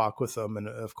go talk with them. And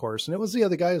of course, it was the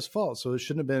other guy's fault. So it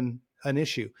shouldn't have been an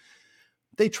issue.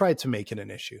 They tried to make it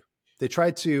an issue. They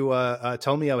tried to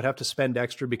tell me I would have to spend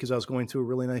extra because I was going to a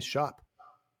really nice shop.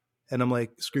 And I'm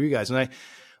like, screw you guys. And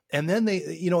then they,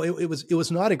 it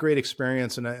was not a great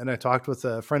experience. And I talked with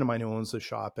a friend of mine who owns the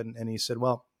shop and he said,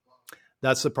 well,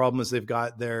 that's the problem is they've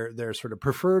got their sort of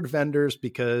preferred vendors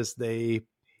because they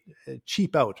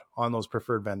cheap out on those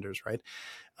preferred vendors. Right.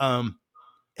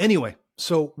 Anyway,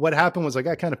 so what happened was I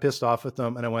got kind of pissed off with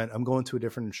them and I went, I'm going to a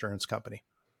different insurance company.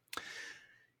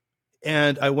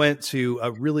 And I went to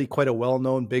a really quite a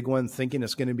well-known big one thinking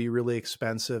it's going to be really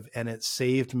expensive. And it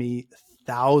saved me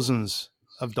thousands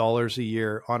of dollars a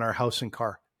year on our house and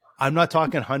car. I'm not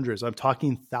talking hundreds. I'm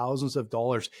talking thousands of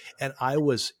dollars. And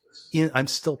I'm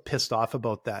still pissed off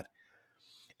about that.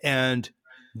 And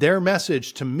their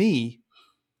message to me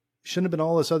shouldn't have been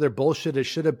all this other bullshit. It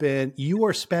should have been, you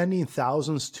are spending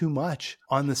thousands too much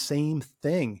on the same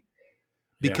thing.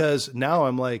 Because now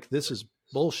I'm like, this is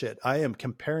bullshit. I am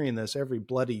comparing this every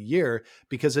bloody year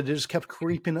because it just kept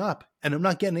creeping up and I'm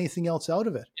not getting anything else out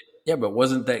of it. Yeah, but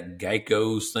wasn't that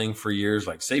Geico's thing for years?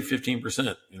 Like save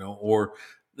 15%, or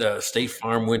the State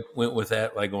Farm went with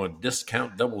that, like on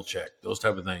discount double check, those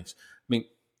type of things. I mean,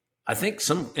 I think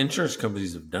some insurance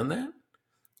companies have done that.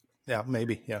 Yeah,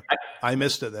 maybe. Yeah. I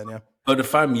missed it then. Yeah. But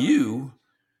if I'm you,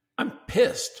 I'm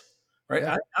pissed, right?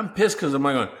 Yeah. I'm pissed because I'm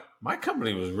like, my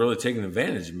company was really taking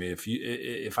advantage of me.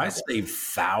 If I save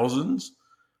thousands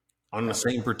on the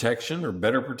same protection or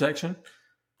better protection,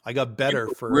 I got better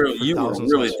you were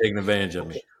really taking advantage of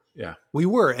me. Yeah, we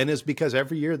were, and it's because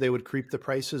every year they would creep the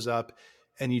prices up,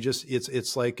 and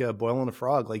it's like boiling a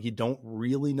frog. Like you don't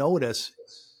really notice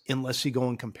unless you go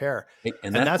and compare.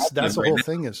 And that's the whole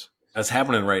thing is that's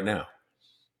happening right now.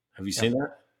 Have you seen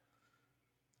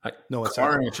that? No,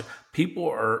 it's people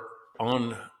are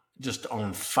on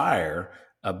fire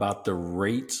about the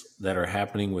rates that are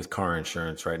happening with car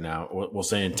insurance right now. We'll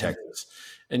say in Texas.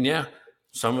 And yeah,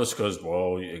 some of us goes,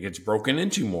 well, it gets broken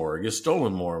into more, it gets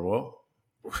stolen more. Well,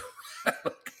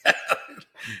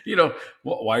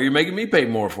 Why are you making me pay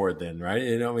more for it then, right?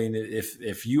 I mean,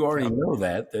 if you already know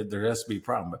that, there has to be a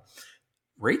problem. But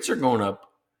rates are going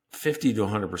up 50 to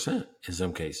 100% in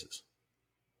some cases.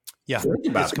 Yeah,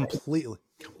 it's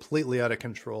completely out of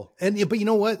control. But you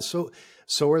know what? So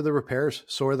are the repairs.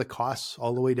 So are the costs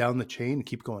all the way down the chain.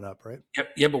 Keep going up, right?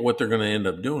 Yeah, but what they're going to end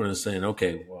up doing is saying,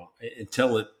 okay, well,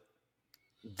 until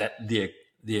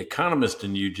the economist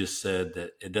in you just said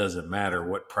that it doesn't matter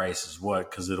what price is what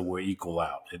because it will equal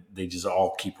out. They just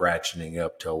all keep ratcheting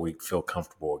up till we feel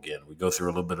comfortable again. We go through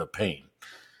a little bit of pain.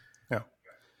 Yeah.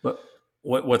 But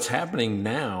what's happening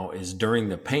now is during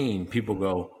the pain, people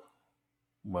go,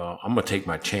 well, I'm going to take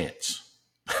my chance.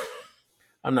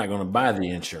 I'm not going to buy the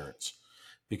insurance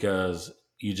because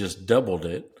you just doubled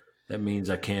it. That means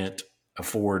I can't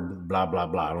afford blah, blah,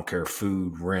 blah. I don't care.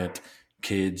 Food, rent,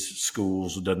 kids,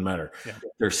 schools, it doesn't matter. Yeah.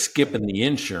 They're skipping the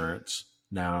insurance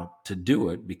now to do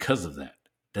it because of that.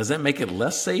 Does that make it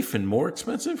less safe and more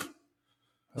expensive?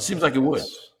 It seems like it would.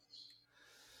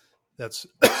 It's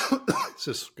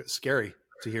just scary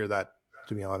to hear that,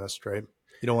 to be honest, right?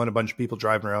 You don't want a bunch of people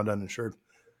driving around uninsured.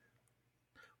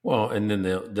 Well, and then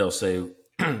they'll say,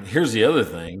 here's the other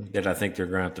thing that I think they're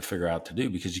going to have to figure out to do,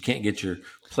 because you can't get your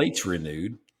plates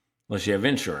renewed unless you have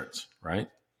insurance, right?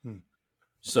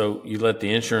 So you let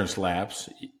the insurance lapse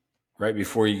right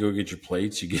before you go get your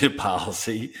plates. You get a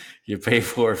policy, you pay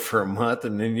for it for a month,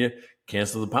 and then you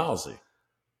cancel the policy.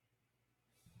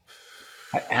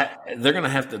 They're going to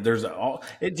have to.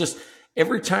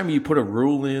 Every time you put a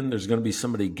rule in, there's going to be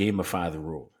somebody gamify the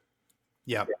rule.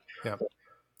 Yeah,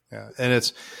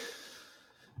 and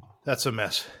that's a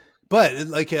mess. But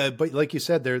like you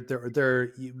said,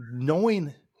 they're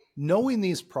knowing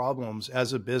these problems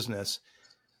as a business.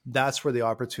 That's where the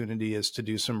opportunity is to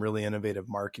do some really innovative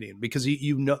marketing, because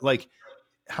like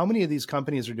how many of these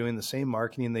companies are doing the same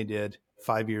marketing they did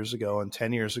 5 years ago and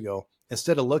 10 years ago,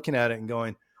 instead of looking at it and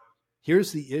going,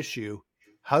 here's the issue.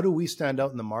 How do we stand out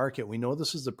in the market? We know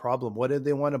this is the problem. What did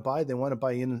they want to buy? They want to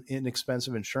buy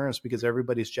inexpensive insurance because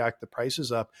everybody's jacked the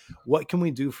prices up. What can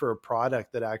we do for a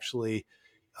product that actually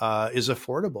is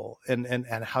affordable? And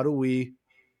how do we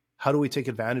take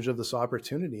advantage of this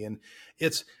opportunity? And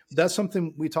that's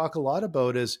something we talk a lot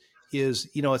about is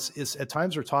it's at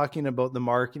times we're talking about the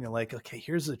marketing and like, okay,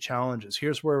 here's the challenges.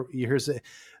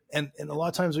 And a lot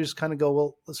of times we just kind of go,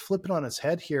 well, let's flip it on its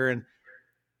head here. And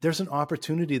there's an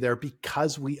opportunity there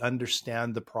because we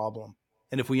understand the problem.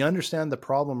 And if we understand the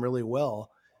problem really well,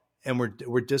 and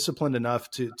we're disciplined enough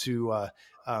to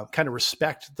kind of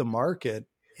respect the market,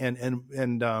 and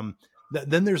then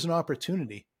there's an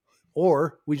opportunity.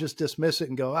 Or we just dismiss it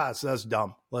and go, so that's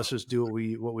dumb. Let's just do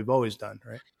what we've always done,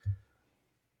 right?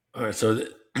 All right. So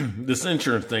this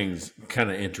insurance thing's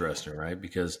kind of interesting, right?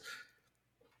 Because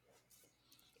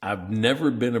I've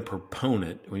never been a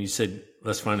proponent. When you said,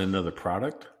 let's find another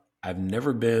product, I've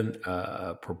never been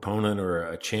a proponent or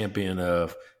a champion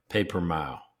of pay per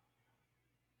mile,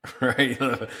 right?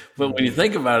 But when you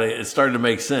think about it, it's starting to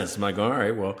make sense. I'm like, all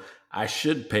right, well, I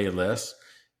should pay less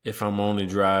if I'm only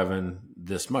driving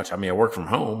this much. I mean, I work from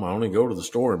home. I only go to the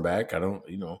store and back. I don't,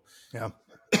 Yeah.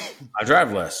 I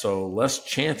drive less. So less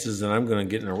chances that I'm going to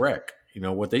get in a wreck.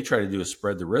 What they try to do is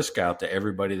spread the risk out to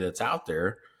everybody that's out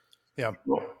there. Yeah.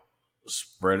 Well,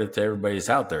 spread it to everybody that's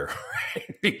out there,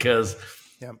 right? Because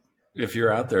if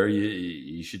you're out there,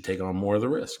 you should take on more of the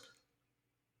risk.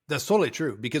 That's totally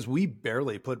true, because we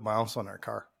barely put miles on our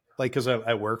car. Like, because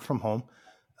I work from home.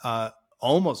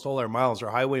 Almost all our miles are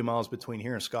highway miles between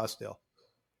here and Scottsdale.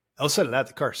 Outside of that,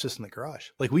 the car's just in the garage.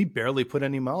 Like, we barely put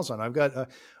any miles on. I've got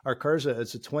our car's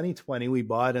it's a 2020. We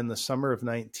bought in the summer of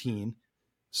 19.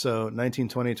 So 19,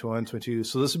 20, 21, 22.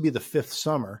 So this would be the fifth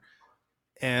summer.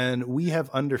 And we have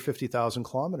under 50,000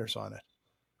 kilometers on it,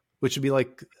 which would be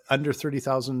like under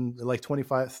 30,000, like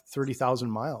 25, 30,000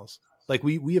 miles. Like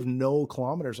we have no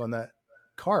kilometers on that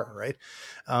car, right?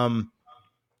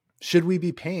 Should we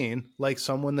be paying like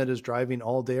someone that is driving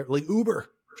all day, like Uber,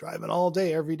 driving all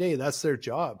day, every day? That's their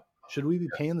job. Should we be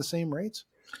paying the same rates?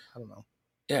 I don't know.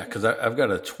 Yeah, because I've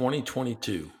got a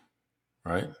 2022,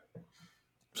 right?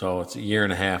 So it's a year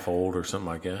and a half old or something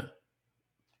like that.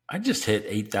 I just hit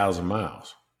 8,000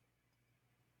 miles.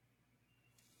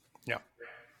 Yeah.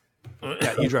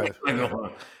 Yeah, you drive. In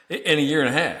a year and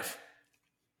a half.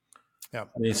 Yeah.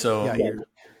 I mean, so yeah, you're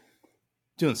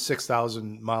doing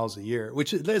 6,000 miles a year,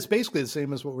 which is basically the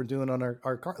same as what we're doing on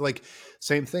our car. Like,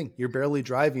 same thing. You're barely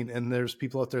driving, and there's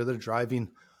people out there that are driving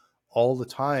all the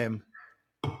time.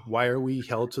 Why are we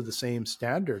held to the same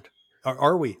standard?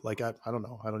 Are we? Like, I don't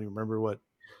know. I don't even remember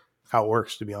how it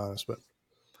works, to be honest. But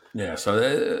yeah,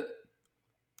 so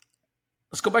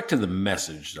let's go back to the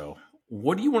message, though.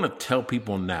 what do you want to tell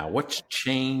people now? What's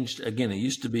changed? Again, it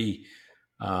used to be,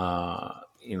 again,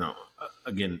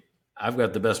 I've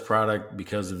got the best product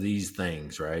because of these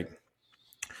things, right?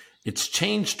 It's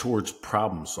changed towards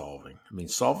problem solving. I mean,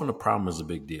 solving a problem is a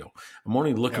big deal. I'm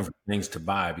only looking for things to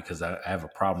buy because I have a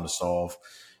problem to solve.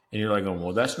 And you're like,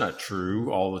 well, that's not true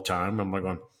all the time. I'm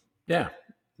like, yeah,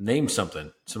 name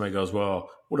something. Somebody goes, well,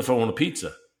 what if I want a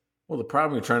pizza? Well, the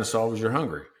problem you're trying to solve is you're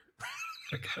hungry.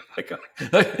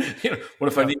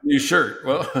 What if I need a new shirt?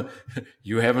 Well,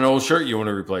 you have an old shirt you want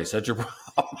to replace. That's your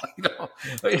problem.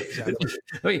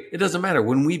 It doesn't matter.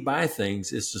 When we buy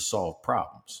things, it's to solve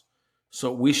problems.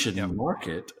 So we should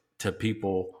market to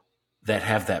people that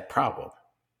have that problem.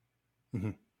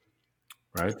 Mm-hmm.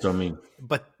 Right. So,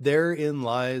 but therein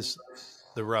lies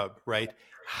the rub, right?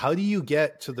 How do you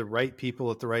get to the right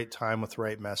people at the right time with the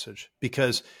right message?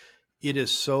 Because it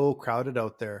is so crowded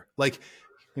out there. Like,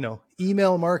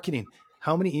 email marketing.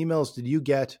 How many emails did you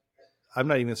get? I'm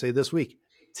not even gonna say this week,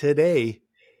 today,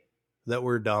 that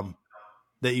were dumb,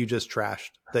 that you just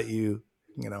trashed, that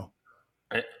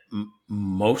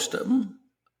most of them.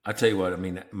 I tell you what,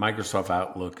 Microsoft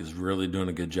Outlook is really doing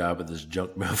a good job of this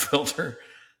junk mail filter.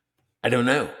 I don't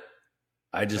know.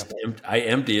 I just I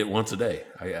empty it once a day.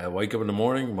 I wake up in the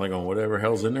morning, I'm like, whatever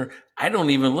hell's in there. I don't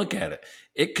even look at it.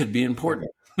 It could be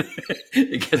important.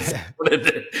 It gets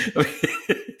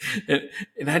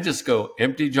and I just go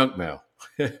empty junk mail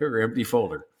or empty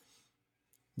folder.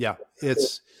 Yeah,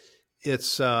 it's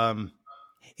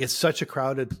such a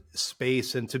crowded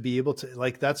space, and to be able to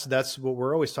that's what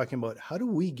we're always talking about. How do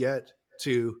we get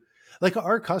to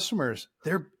our customers?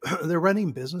 They're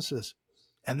running businesses,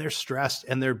 and they're stressed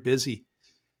and they're busy.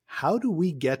 How do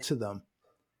we get to them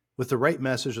with the right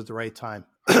message at the right time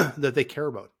that they care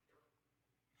about?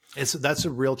 That's a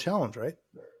real challenge, right?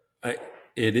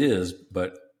 It is,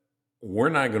 but we're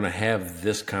not going to have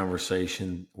this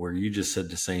conversation where you just said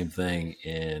the same thing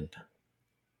in,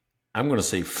 I'm going to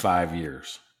say 5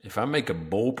 years. If I make a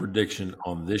bold prediction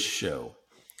on this show,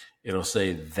 it'll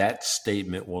say that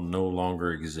statement will no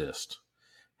longer exist.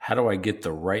 How do I get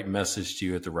the right message to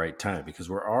you at the right time? Because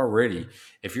we're already,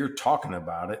 if you're talking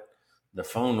about it, the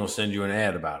phone will send you an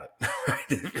ad about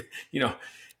it.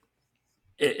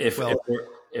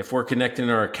 If we're connecting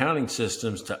our accounting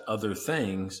systems to other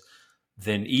things,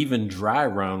 then even dry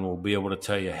run will be able to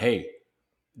tell you, hey,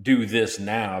 do this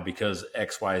now because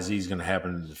X, Y, Z is going to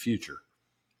happen in the future.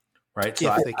 Right.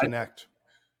 So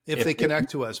if they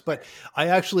connect to us. But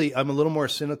I'm a little more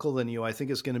cynical than you. I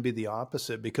think it's going to be the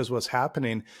opposite, because what's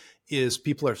happening is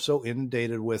people are so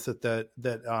inundated with it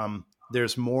that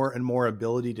there's more and more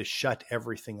ability to shut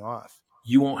everything off.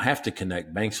 You won't have to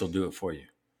connect. Banks will do it for you.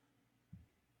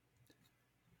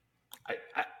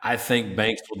 I think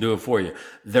banks will do it for you.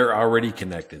 They're already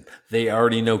connected. They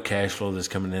already know cash flow that's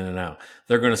coming in and out.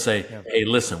 They're going to say, hey,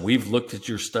 listen, we've looked at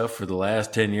your stuff for the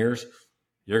last 10 years.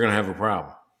 You're going to have a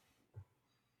problem.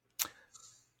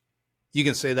 You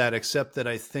can say that, except that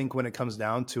I think when it comes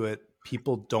down to it,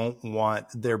 people don't want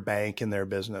their bank in their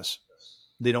business.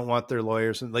 They don't want their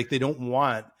lawyers, and they don't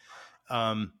want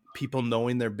people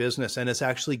knowing their business. And it's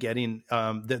actually getting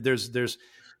there's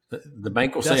the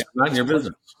bank will say, I'm not in your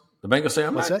business. The bank will say,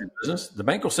 I'm not in your business. The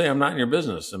bank will say, I'm not in your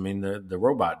business. The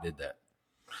robot did that,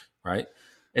 right?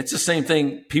 It's the same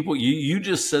thing. People, you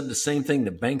just said the same thing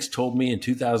the banks told me in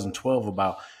 2012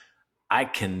 about, I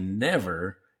can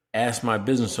never ask my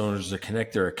business owners to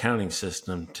connect their accounting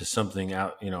system to something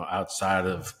outside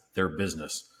of their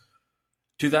business.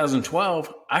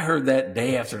 2012, I heard that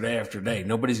day after day after day.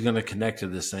 Nobody's going to connect to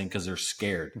this thing because they're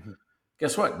scared. Mm-hmm.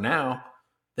 Guess what? Now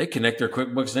they connect their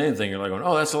QuickBooks to anything. You're like,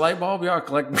 oh, that's a light bulb? Yeah, I'll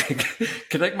connect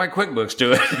my QuickBooks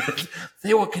to it.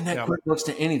 They will connect QuickBooks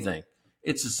to anything.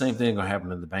 It's the same thing going to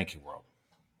happen in the banking world.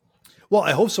 Well,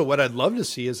 I hope so. What I'd love to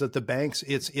see is that the banks,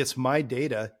 it's my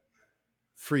data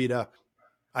freed up.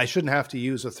 I shouldn't have to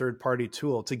use a third-party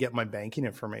tool to get my banking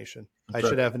information. I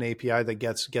should have an API that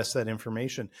gets that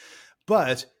information.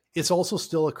 But it's also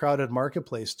still a crowded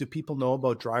marketplace. Do people know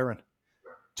about dry run?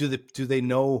 Do they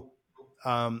know?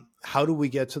 How do we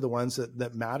get to the ones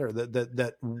that matter,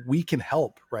 that we can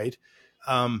help? Right?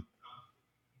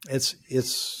 It's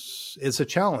a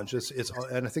challenge.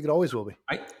 And I think it always will be.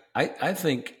 I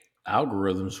think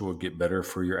algorithms will get better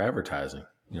for your advertising.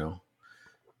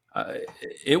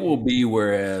 It will be,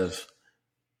 whereas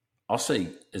I'll say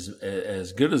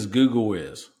as good as Google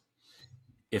is,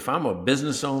 if I'm a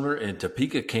business owner in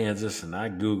Topeka, Kansas, and I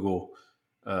Google,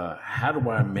 how do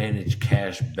I manage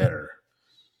cash better?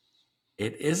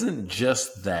 It isn't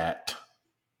just that,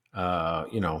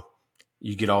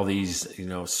 you get all these,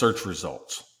 search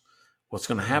results. what's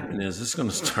going to happen is it's going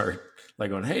to start like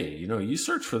going, hey, you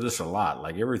search for this a lot,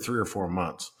 like every 3 or 4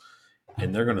 months,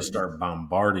 and they're going to start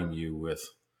bombarding you with,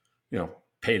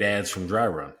 paid ads from Dry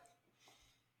Run.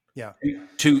 Yeah.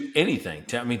 To anything,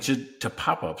 to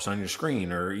pop-ups on your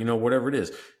screen or, whatever it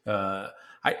is.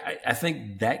 I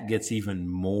think that gets even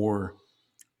more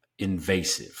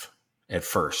invasive at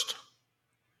first.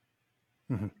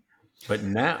 Mm-hmm. But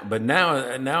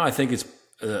now I think it's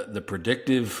the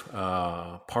predictive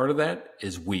part of that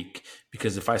is weak,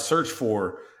 because if I search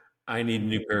for, I need a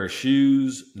new pair of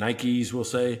shoes, Nikes, we'll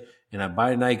say, and I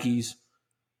buy Nikes,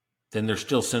 then they're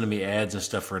still sending me ads and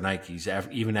stuff for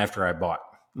Nikes even after I bought.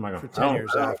 I'm like, for 10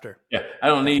 years after. Yeah, I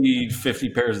don't need 50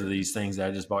 pairs of these things that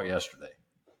I just bought yesterday.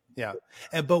 Yeah.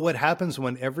 But what happens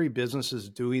when every business is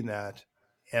doing that,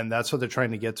 and that's what they're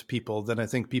trying to get to people, then I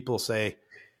think people say,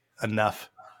 enough,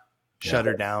 shut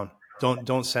her down.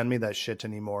 Don't send me that shit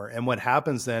anymore. And what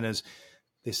happens then is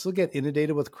they still get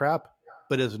inundated with crap,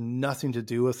 but it has nothing to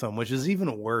do with them, which is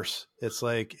even worse. It's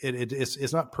like,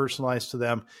 it's not personalized to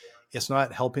them. It's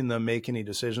not helping them make any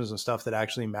decisions and stuff that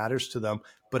actually matters to them.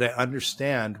 But I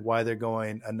understand why they're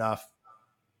going, enough,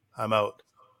 I'm out.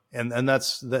 And I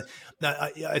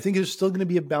think there's still going to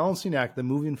be a balancing act. The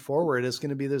moving forward is going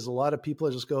to be, there's a lot of people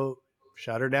that just go,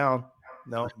 shut her down.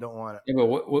 No, don't want it. Yeah,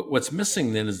 but what's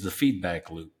missing then is the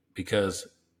feedback loop, because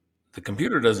the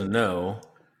computer doesn't know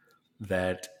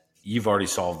that you've already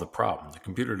solved the problem. The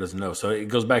computer doesn't know. So it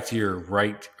goes back to your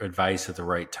right advice at the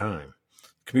right time.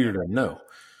 The computer doesn't know.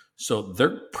 So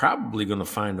they're probably going to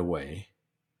find a way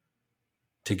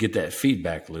to get that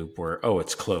feedback loop where, oh,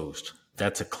 it's closed.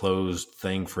 That's a closed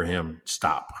thing for him.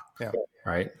 Stop. Yeah.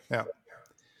 Right. Yeah.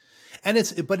 And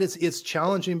it's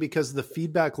challenging because the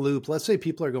feedback loop, let's say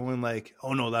people are going like,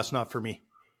 oh no, that's not for me.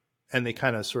 And they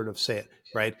kind of sort of say it,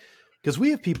 right? Because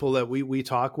we have people that we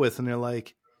talk with and they're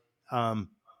like,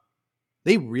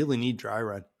 they really need Dry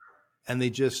Run and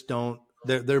they just don't,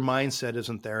 their mindset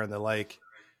isn't there. And they're like,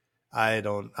 I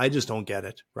just don't get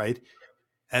it. Right.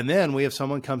 And then we have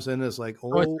someone comes in and is like,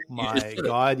 oh my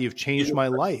God, you've changed my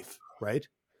life. Right.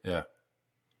 Yeah.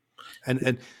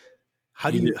 And how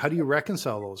do you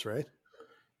reconcile those, right?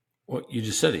 Well, you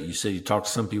just said it. You said you talk to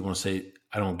some people and say,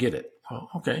 I don't get it. Well,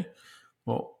 okay.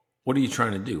 Well, what are you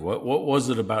trying to do? What was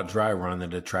it about Dry Run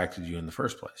that attracted you in the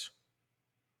first place?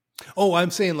 Oh,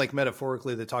 I'm saying like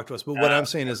metaphorically they talk to us. But what I'm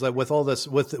saying is that with all this,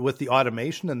 with the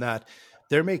automation and that,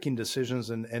 they're making decisions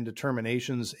and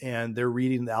determinations, and they're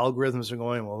reading the algorithms and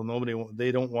going, well, they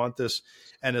don't want this.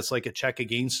 And it's like a check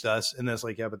against us. And it's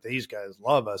like, yeah, but these guys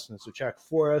love us. And it's a check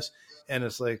for us. And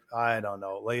it's like, I don't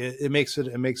know. Like it makes it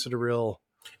a real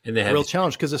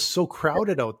challenge because it's so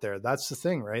crowded out there. That's the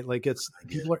thing, right? Like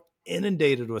people are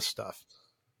inundated with stuff.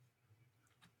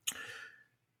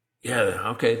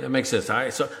 Yeah. Okay. That makes sense. All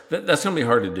right. So that's going to be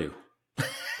hard to do.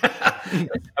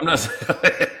 I'm not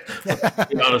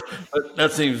be honest,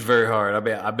 that seems very hard. I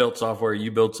mean, I built software,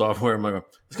 you build software. I'm like,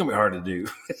 it's going to be hard to do.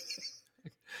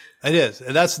 It is.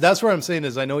 And that's where I'm saying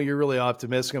is I know you're really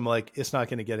optimistic. I'm like, it's not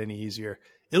going to get any easier.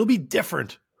 It'll be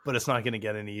different, but it's not going to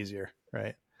get any easier.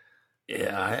 Right.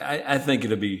 Yeah. I think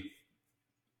it'll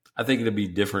be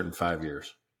different in 5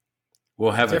 years.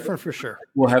 We'll have different for sure.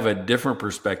 We'll have a different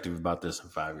perspective about this in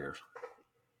 5 years.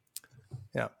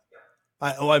 Yeah.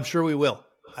 I'm sure we will.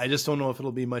 I just don't know if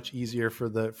it'll be much easier for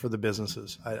the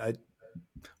businesses. I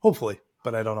hopefully,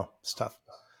 but I don't know. It's tough.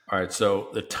 All right. So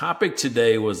the topic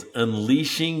today was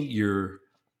unleashing your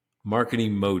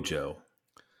marketing mojo.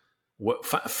 What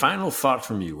final thought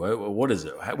from you? What is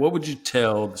it? What would you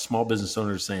tell the small business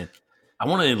owners saying, I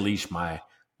want to unleash my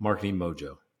marketing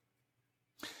mojo?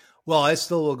 Well, I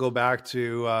still will go back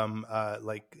to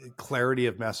like clarity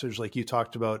of message, like you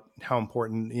talked about how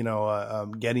important,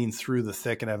 getting through the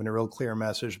thick and having a real clear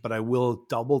message. But I will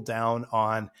double down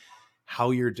on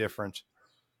how you're different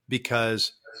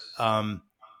because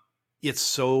it's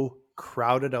so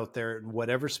crowded out there.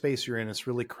 Whatever space you're in, it's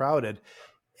really crowded.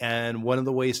 And one of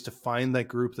the ways to find that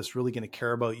group that's really going to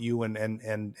care about you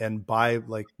and buy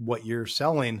like what you're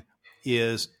selling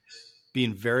is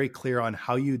being very clear on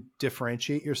how you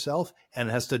differentiate yourself, and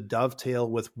it has to dovetail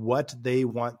with what they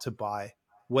want to buy.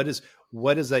 What is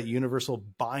that universal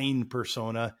buying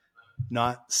persona,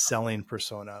 not selling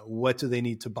persona? What do they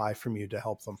need to buy from you to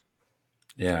help them?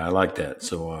 Yeah, I like that.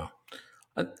 So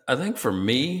I think for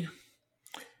me,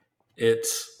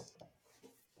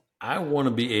 I want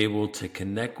to be able to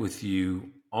connect with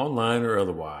you online or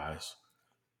otherwise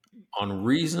on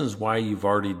reasons why you've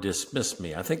already dismissed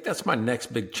me. I think that's my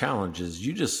next big challenge is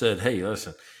you just said, hey,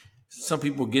 listen, some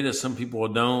people get it, some people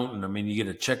don't. And I mean, you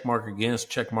get a check mark against,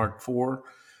 check mark for.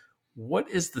 What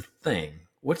is the thing?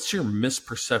 what's your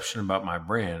misperception about my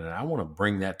brand? And I want to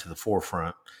bring that to the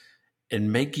forefront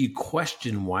and make you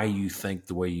question why you think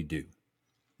the way you do.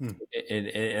 And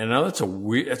I know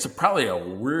that's probably a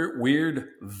weird,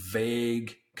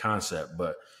 vague concept,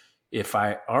 but if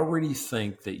I already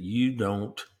think that you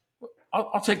don't,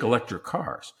 I'll take electric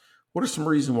cars. What are some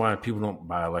reasons why people don't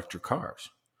buy electric cars?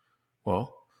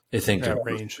 Well, they think they're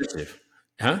range. expensive.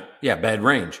 Huh? Yeah, bad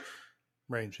range.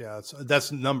 Range, yeah.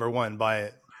 That's number one. Buy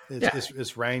it.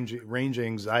 It's range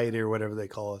anxiety or whatever they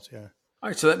call it. Yeah. All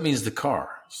right, so that means the car.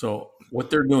 So what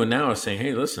they're doing now is saying,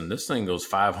 hey, listen, this thing goes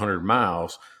 500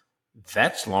 miles.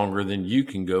 That's longer than you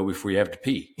can go before you have to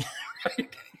pee. Right?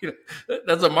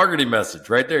 That's a marketing message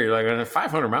right there. You're like,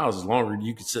 500 miles is longer than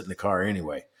you could sit in the car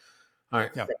anyway. All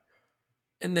right. Yeah.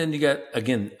 And then you got,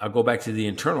 again, I'll go back to the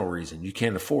internal reason. You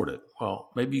can't afford it.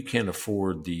 Well, maybe you can't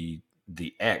afford the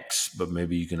X, but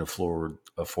maybe you can afford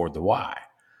the Y,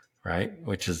 right?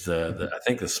 Which is I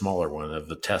think the smaller one of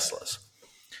the Teslas.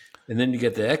 And then you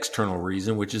get the external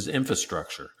reason, which is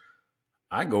infrastructure.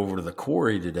 I go over to the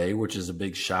quarry today, which is a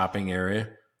big shopping area.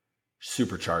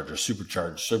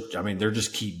 Supercharger. I mean, they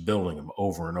just keep building them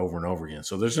over and over and over again.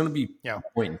 So there's going to be a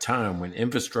point in time when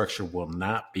infrastructure will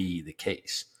not be the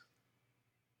case.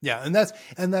 Yeah, and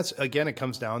that's again, it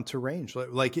comes down to range.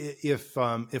 Like if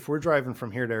we're driving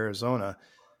from here to Arizona,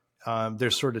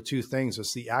 there's sort of two things.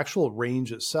 It's the actual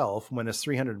range itself. When it's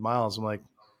 300 miles, I'm like,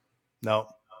 no,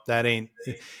 that ain't.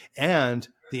 And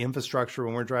the infrastructure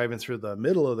when we're driving through the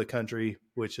middle of the country,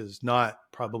 which is not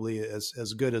probably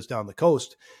as good as down the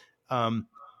coast. I'm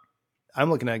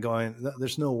looking at going,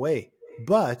 there's no way.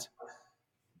 But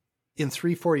in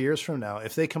 3-4 years from now,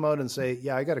 if they come out and say,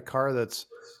 yeah, I got a car that's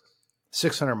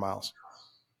 600 miles,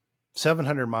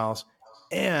 700 miles,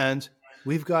 and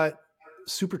we've got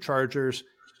superchargers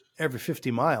every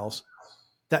 50 miles,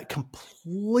 that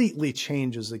completely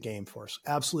changes the game for us.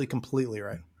 Absolutely, completely,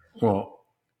 right? Well,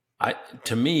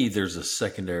 to me, there's a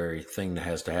secondary thing that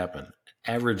has to happen.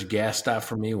 Average gas stop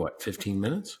for me, 15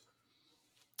 minutes?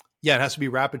 Yeah, it has to be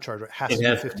rapid charge. It has to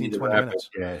be 15, 20 minutes.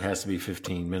 Yeah, it has to be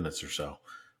 15 minutes or so,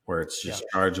 where it's just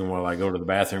charging while I go to the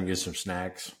bathroom, get some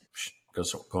snacks, go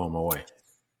on my way.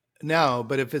 Now,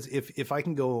 but if I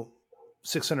can go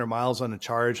 600 miles on a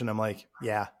charge and I'm like,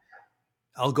 yeah,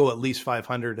 I'll go at least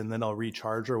 500 and then I'll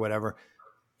recharge or whatever.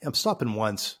 I'm stopping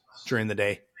once during the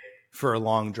day for a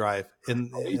long drive.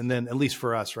 And then at least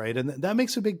for us, right? And that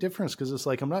makes a big difference because it's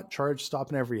like, I'm not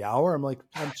stopping every hour. I'm like,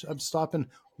 I'm stopping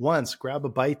once, grab a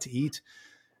bite to eat.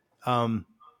 And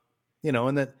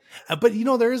that, but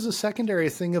there is a secondary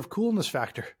thing of coolness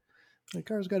factor. The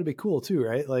car's got to be cool too,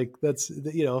 right? Like that's,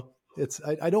 it's,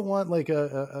 I don't want like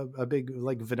a big,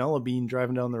 like vanilla bean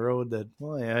driving down the road that,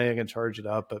 well, yeah, I can charge it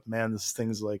up, but man, this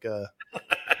thing's like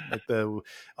like the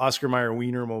Oscar Mayer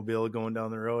Wienermobile going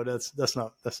down the road. That's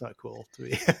not cool to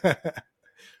me.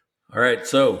 All right.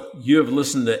 So you have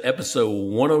listened to episode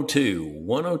 102.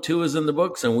 102 is in the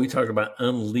books, and we talk about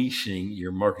unleashing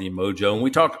your marketing mojo. And we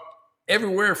talk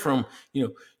everywhere from,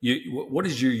 what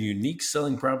is your unique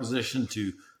selling proposition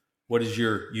to what is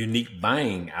your unique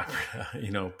buying,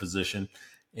 position,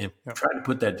 and try to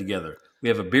put that together. We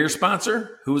have a beer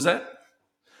sponsor. Who was that?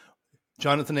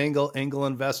 Jonathan Engel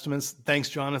Investments. Thanks,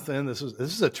 Jonathan. This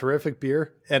is a terrific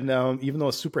beer. And even though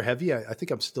it's super heavy, I think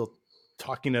I'm still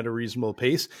talking at a reasonable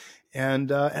pace.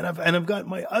 And I've got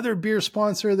my other beer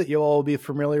sponsor that you'll all be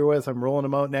familiar with. I'm rolling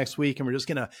them out next week, and we're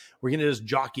gonna just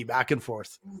jockey back and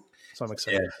forth. So I'm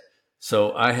excited. Yeah.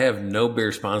 So I have no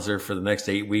beer sponsor for the next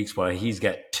 8 weeks while he's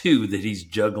got 2 that he's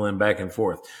juggling back and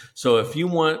forth. So if you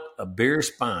want a beer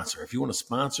sponsor, if you want to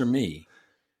sponsor me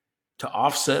to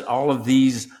offset all of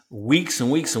these weeks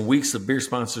and weeks and weeks of beer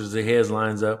sponsors that he has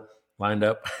lined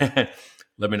up,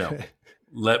 let me know.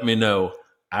 Let me know.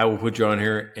 I will put you on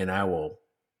here and I will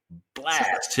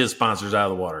blast his sponsors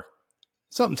out of the water.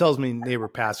 Something tells me Neighbor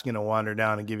Pat's going to wander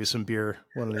down and give you some beer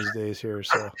one of these days here.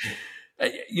 So.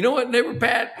 You know what, Neighbor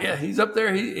Pat? Yeah, he's up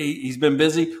there. He's been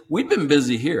busy. We've been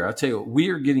busy here. I'll tell you what, we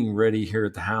are getting ready here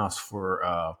at the house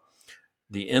for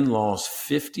the in-laws'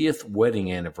 50th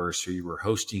wedding anniversary. We're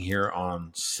hosting here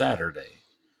on Saturday,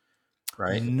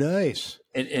 right? Nice.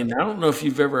 And I don't know if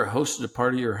you've ever hosted a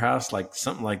party at your house, like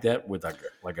something like that with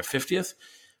like a 50th,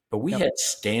 but we had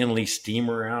Stanley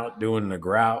Steamer out doing the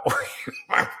grout,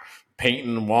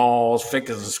 painting walls,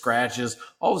 fixing the scratches,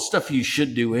 all the stuff you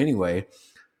should do anyway.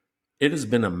 It has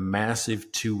been a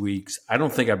massive 2 weeks. I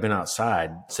don't think I've been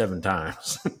outside 7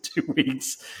 times in 2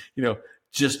 weeks,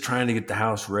 just trying to get the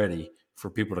house ready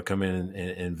for people to come in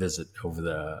and visit over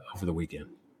the weekend.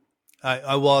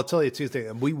 I'll tell you 2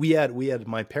 things. We had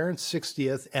my parents'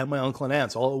 60th and my uncle and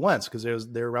aunts all at once because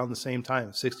they were around the same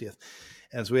time, 60th.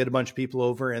 And so we had a bunch of people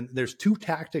over, and there's two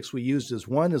tactics we used. As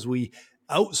one is we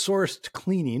outsourced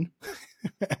cleaning,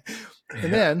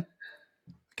 and then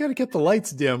got to keep the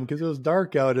lights dim because it was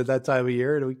dark out at that time of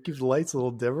year, and we keep the lights a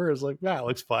little dimmer. It was like, it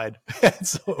looks fine.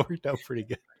 So it worked out pretty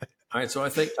good. All right, so I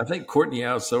think Courtney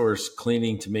outsourced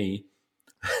cleaning to me.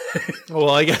 Well,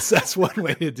 I guess that's one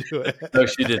way to do it. No,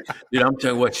 she did. Dude, I'm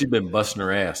telling you what, she's been busting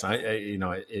her ass.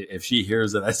 If she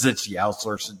hears that I said she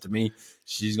outsourced it to me,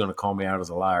 she's going to call me out as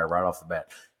a liar right off the bat.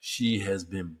 She has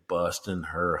been busting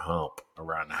her hump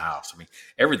around the house. I mean,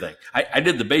 everything. I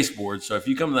did the baseboards, so if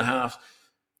you come to the house,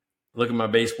 look at my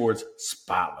baseboards,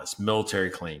 spotless, military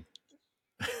clean.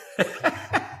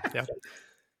 Yeah.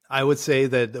 I would say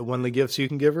that one of the gifts you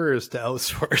can give her is to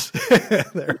outsource.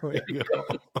 There we go.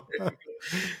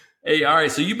 Hey, all right.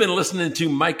 So you've been listening to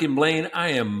Mike and Blaine.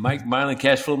 I am Mike Milan,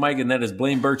 Cashflow Mike, and that is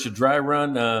Blaine Birch of Dry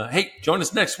Run. Hey, join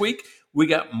us next week. We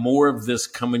got more of this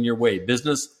coming your way.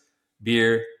 Business,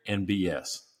 beer, and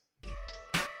BS.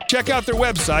 Check out their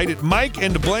website at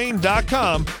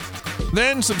mikeandblaine.com.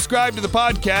 Then subscribe to the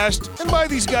podcast and buy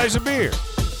these guys a beer.